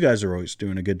 But you guys are always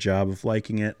doing a good job of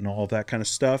liking it and all of that kind of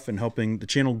stuff and helping the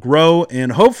channel grow.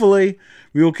 And hopefully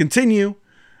we will continue.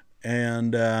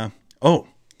 And,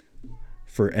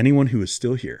 for anyone who is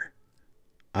still here,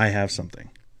 I have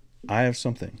something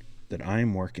that I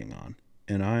am working on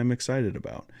and I'm excited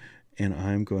about, and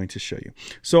I'm going to show you.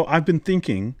 So I've been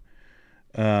thinking,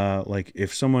 like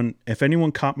if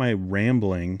anyone caught my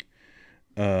rambling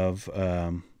of,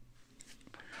 on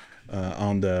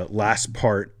the last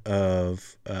part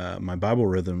of my Bible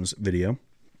Rhythms video,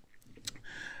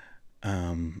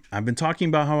 I've been talking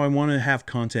about how I want to have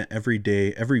content every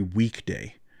day, every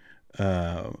weekday.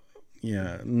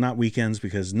 Not weekends,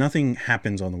 because nothing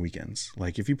happens on the weekends.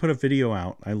 Like if you put a video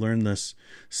out, I learned this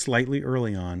slightly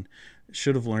early on,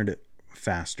 should have learned it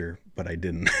faster, but I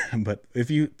didn't. But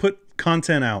if you put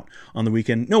content out on the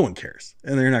weekend, no one cares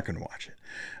and they're not going to watch it.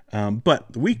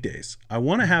 But the weekdays, I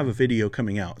want to have a video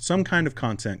coming out, some kind of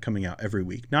content coming out every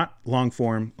week, not long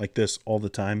form like this all the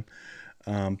time.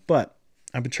 But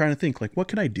I've been trying to think, like, what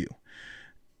could I do?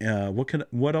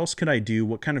 What else could I do?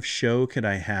 What kind of show could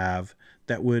I have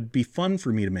that would be fun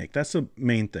for me to make? That's the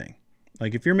main thing.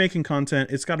 Like if you're making content,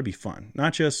 it's got to be fun,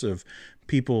 not just of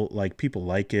people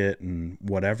like it and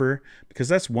whatever, because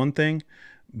that's one thing,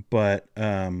 but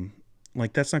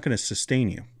like that's not going to sustain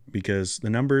you, because the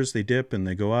numbers, they dip and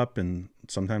they go up, and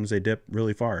sometimes they dip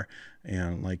really far.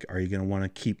 And like, are you going to want to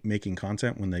keep making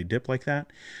content when they dip like that?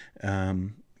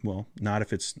 Well, not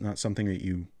if it's not something that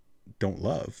you don't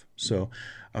love. So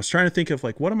I was trying to think of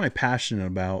like, what am I passionate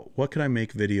about? What could I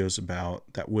make videos about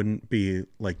that wouldn't be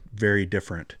like very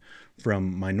different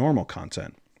from my normal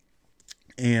content?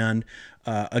 And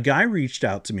a guy reached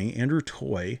out to me, Andrew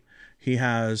Toy. He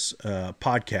has a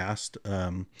podcast.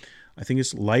 I think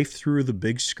it's Life Through the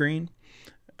Big Screen.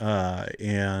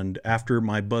 And after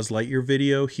my Buzz Lightyear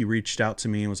video, he reached out to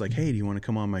me and was like, hey, do you want to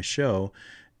come on my show?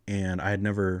 And I had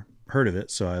never heard of it.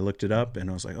 So I looked it up and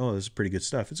I was like, oh, this is pretty good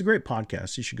stuff. It's a great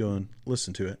podcast. You should go and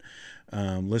listen to it.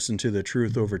 Listen to the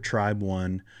Truth Over Tribe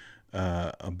one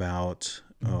about,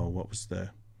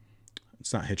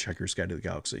 it's not Hitchhiker's Guide to the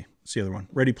Galaxy. It's the other one,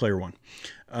 Ready Player One.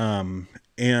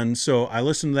 And so I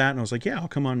listened to that and I was like, yeah, I'll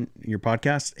come on your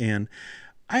podcast. And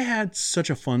I had such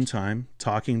a fun time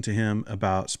talking to him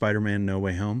about Spider-Man No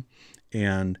Way Home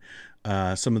and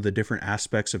some of the different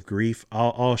aspects of grief.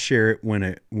 I'll share it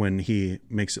when he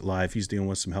makes it live. He's dealing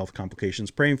with some health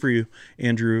complications. Praying for you,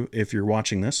 Andrew, if you're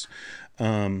watching this.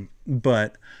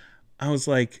 But I was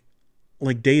like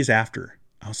days after,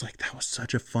 I was like, that was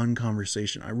such a fun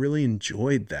conversation. I really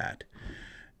enjoyed that.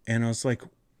 And I was like,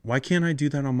 why can't I do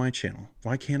that on my channel?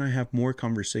 Why can't I have more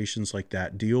conversations like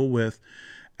that? Deal with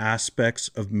aspects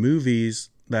of movies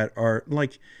that are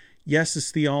like, yes,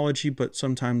 it's theology, but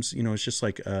sometimes, it's just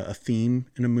like a theme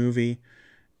in a movie.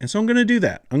 And so I'm going to do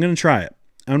that. I'm going to try it.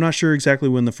 I'm not sure exactly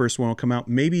when the first one will come out.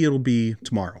 Maybe it'll be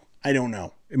tomorrow. I don't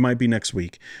know. It might be next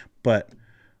week, but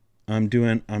I'm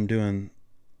doing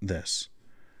this.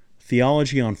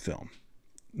 Theology on film.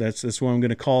 That's what I'm going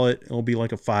to call it. It'll be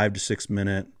like a 5 to 6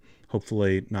 minute,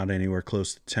 hopefully not anywhere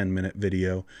close to 10-minute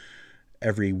video.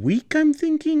 Every week I'm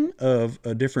thinking of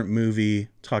a different movie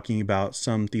talking about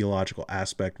some theological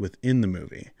aspect within the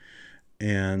movie.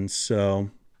 And so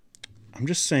I'm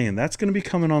just saying that's going to be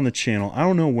coming on the channel. I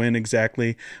don't know when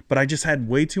exactly, but I just had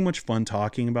way too much fun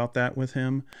talking about that with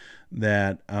him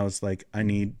that I was like, I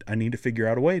need to figure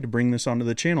out a way to bring this onto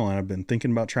the channel. And I've been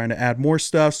thinking about trying to add more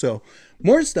stuff. So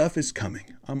more stuff is coming.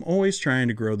 I'm always trying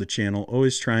to grow the channel,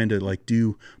 always trying to like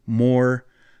do more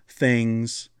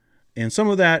things. And some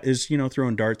of that is,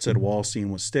 throwing darts at a wall, seeing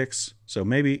what sticks. So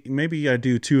maybe I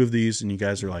do 2 of these and you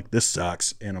guys are like, this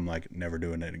sucks. And I'm like, never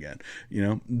doing it again,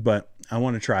 but I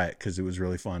want to try it because it was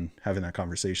really fun having that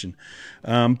conversation.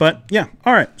 But yeah.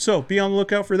 All right. So be on the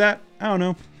lookout for that. I don't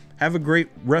know. Have a great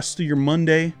rest of your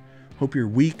Monday. Hope your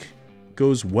week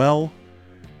goes well.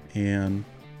 And,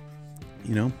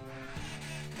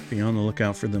 be on the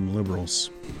lookout for them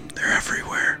liberals. They're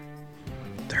everywhere.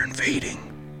 They're invading.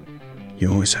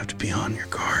 You always have to be on your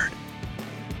guard.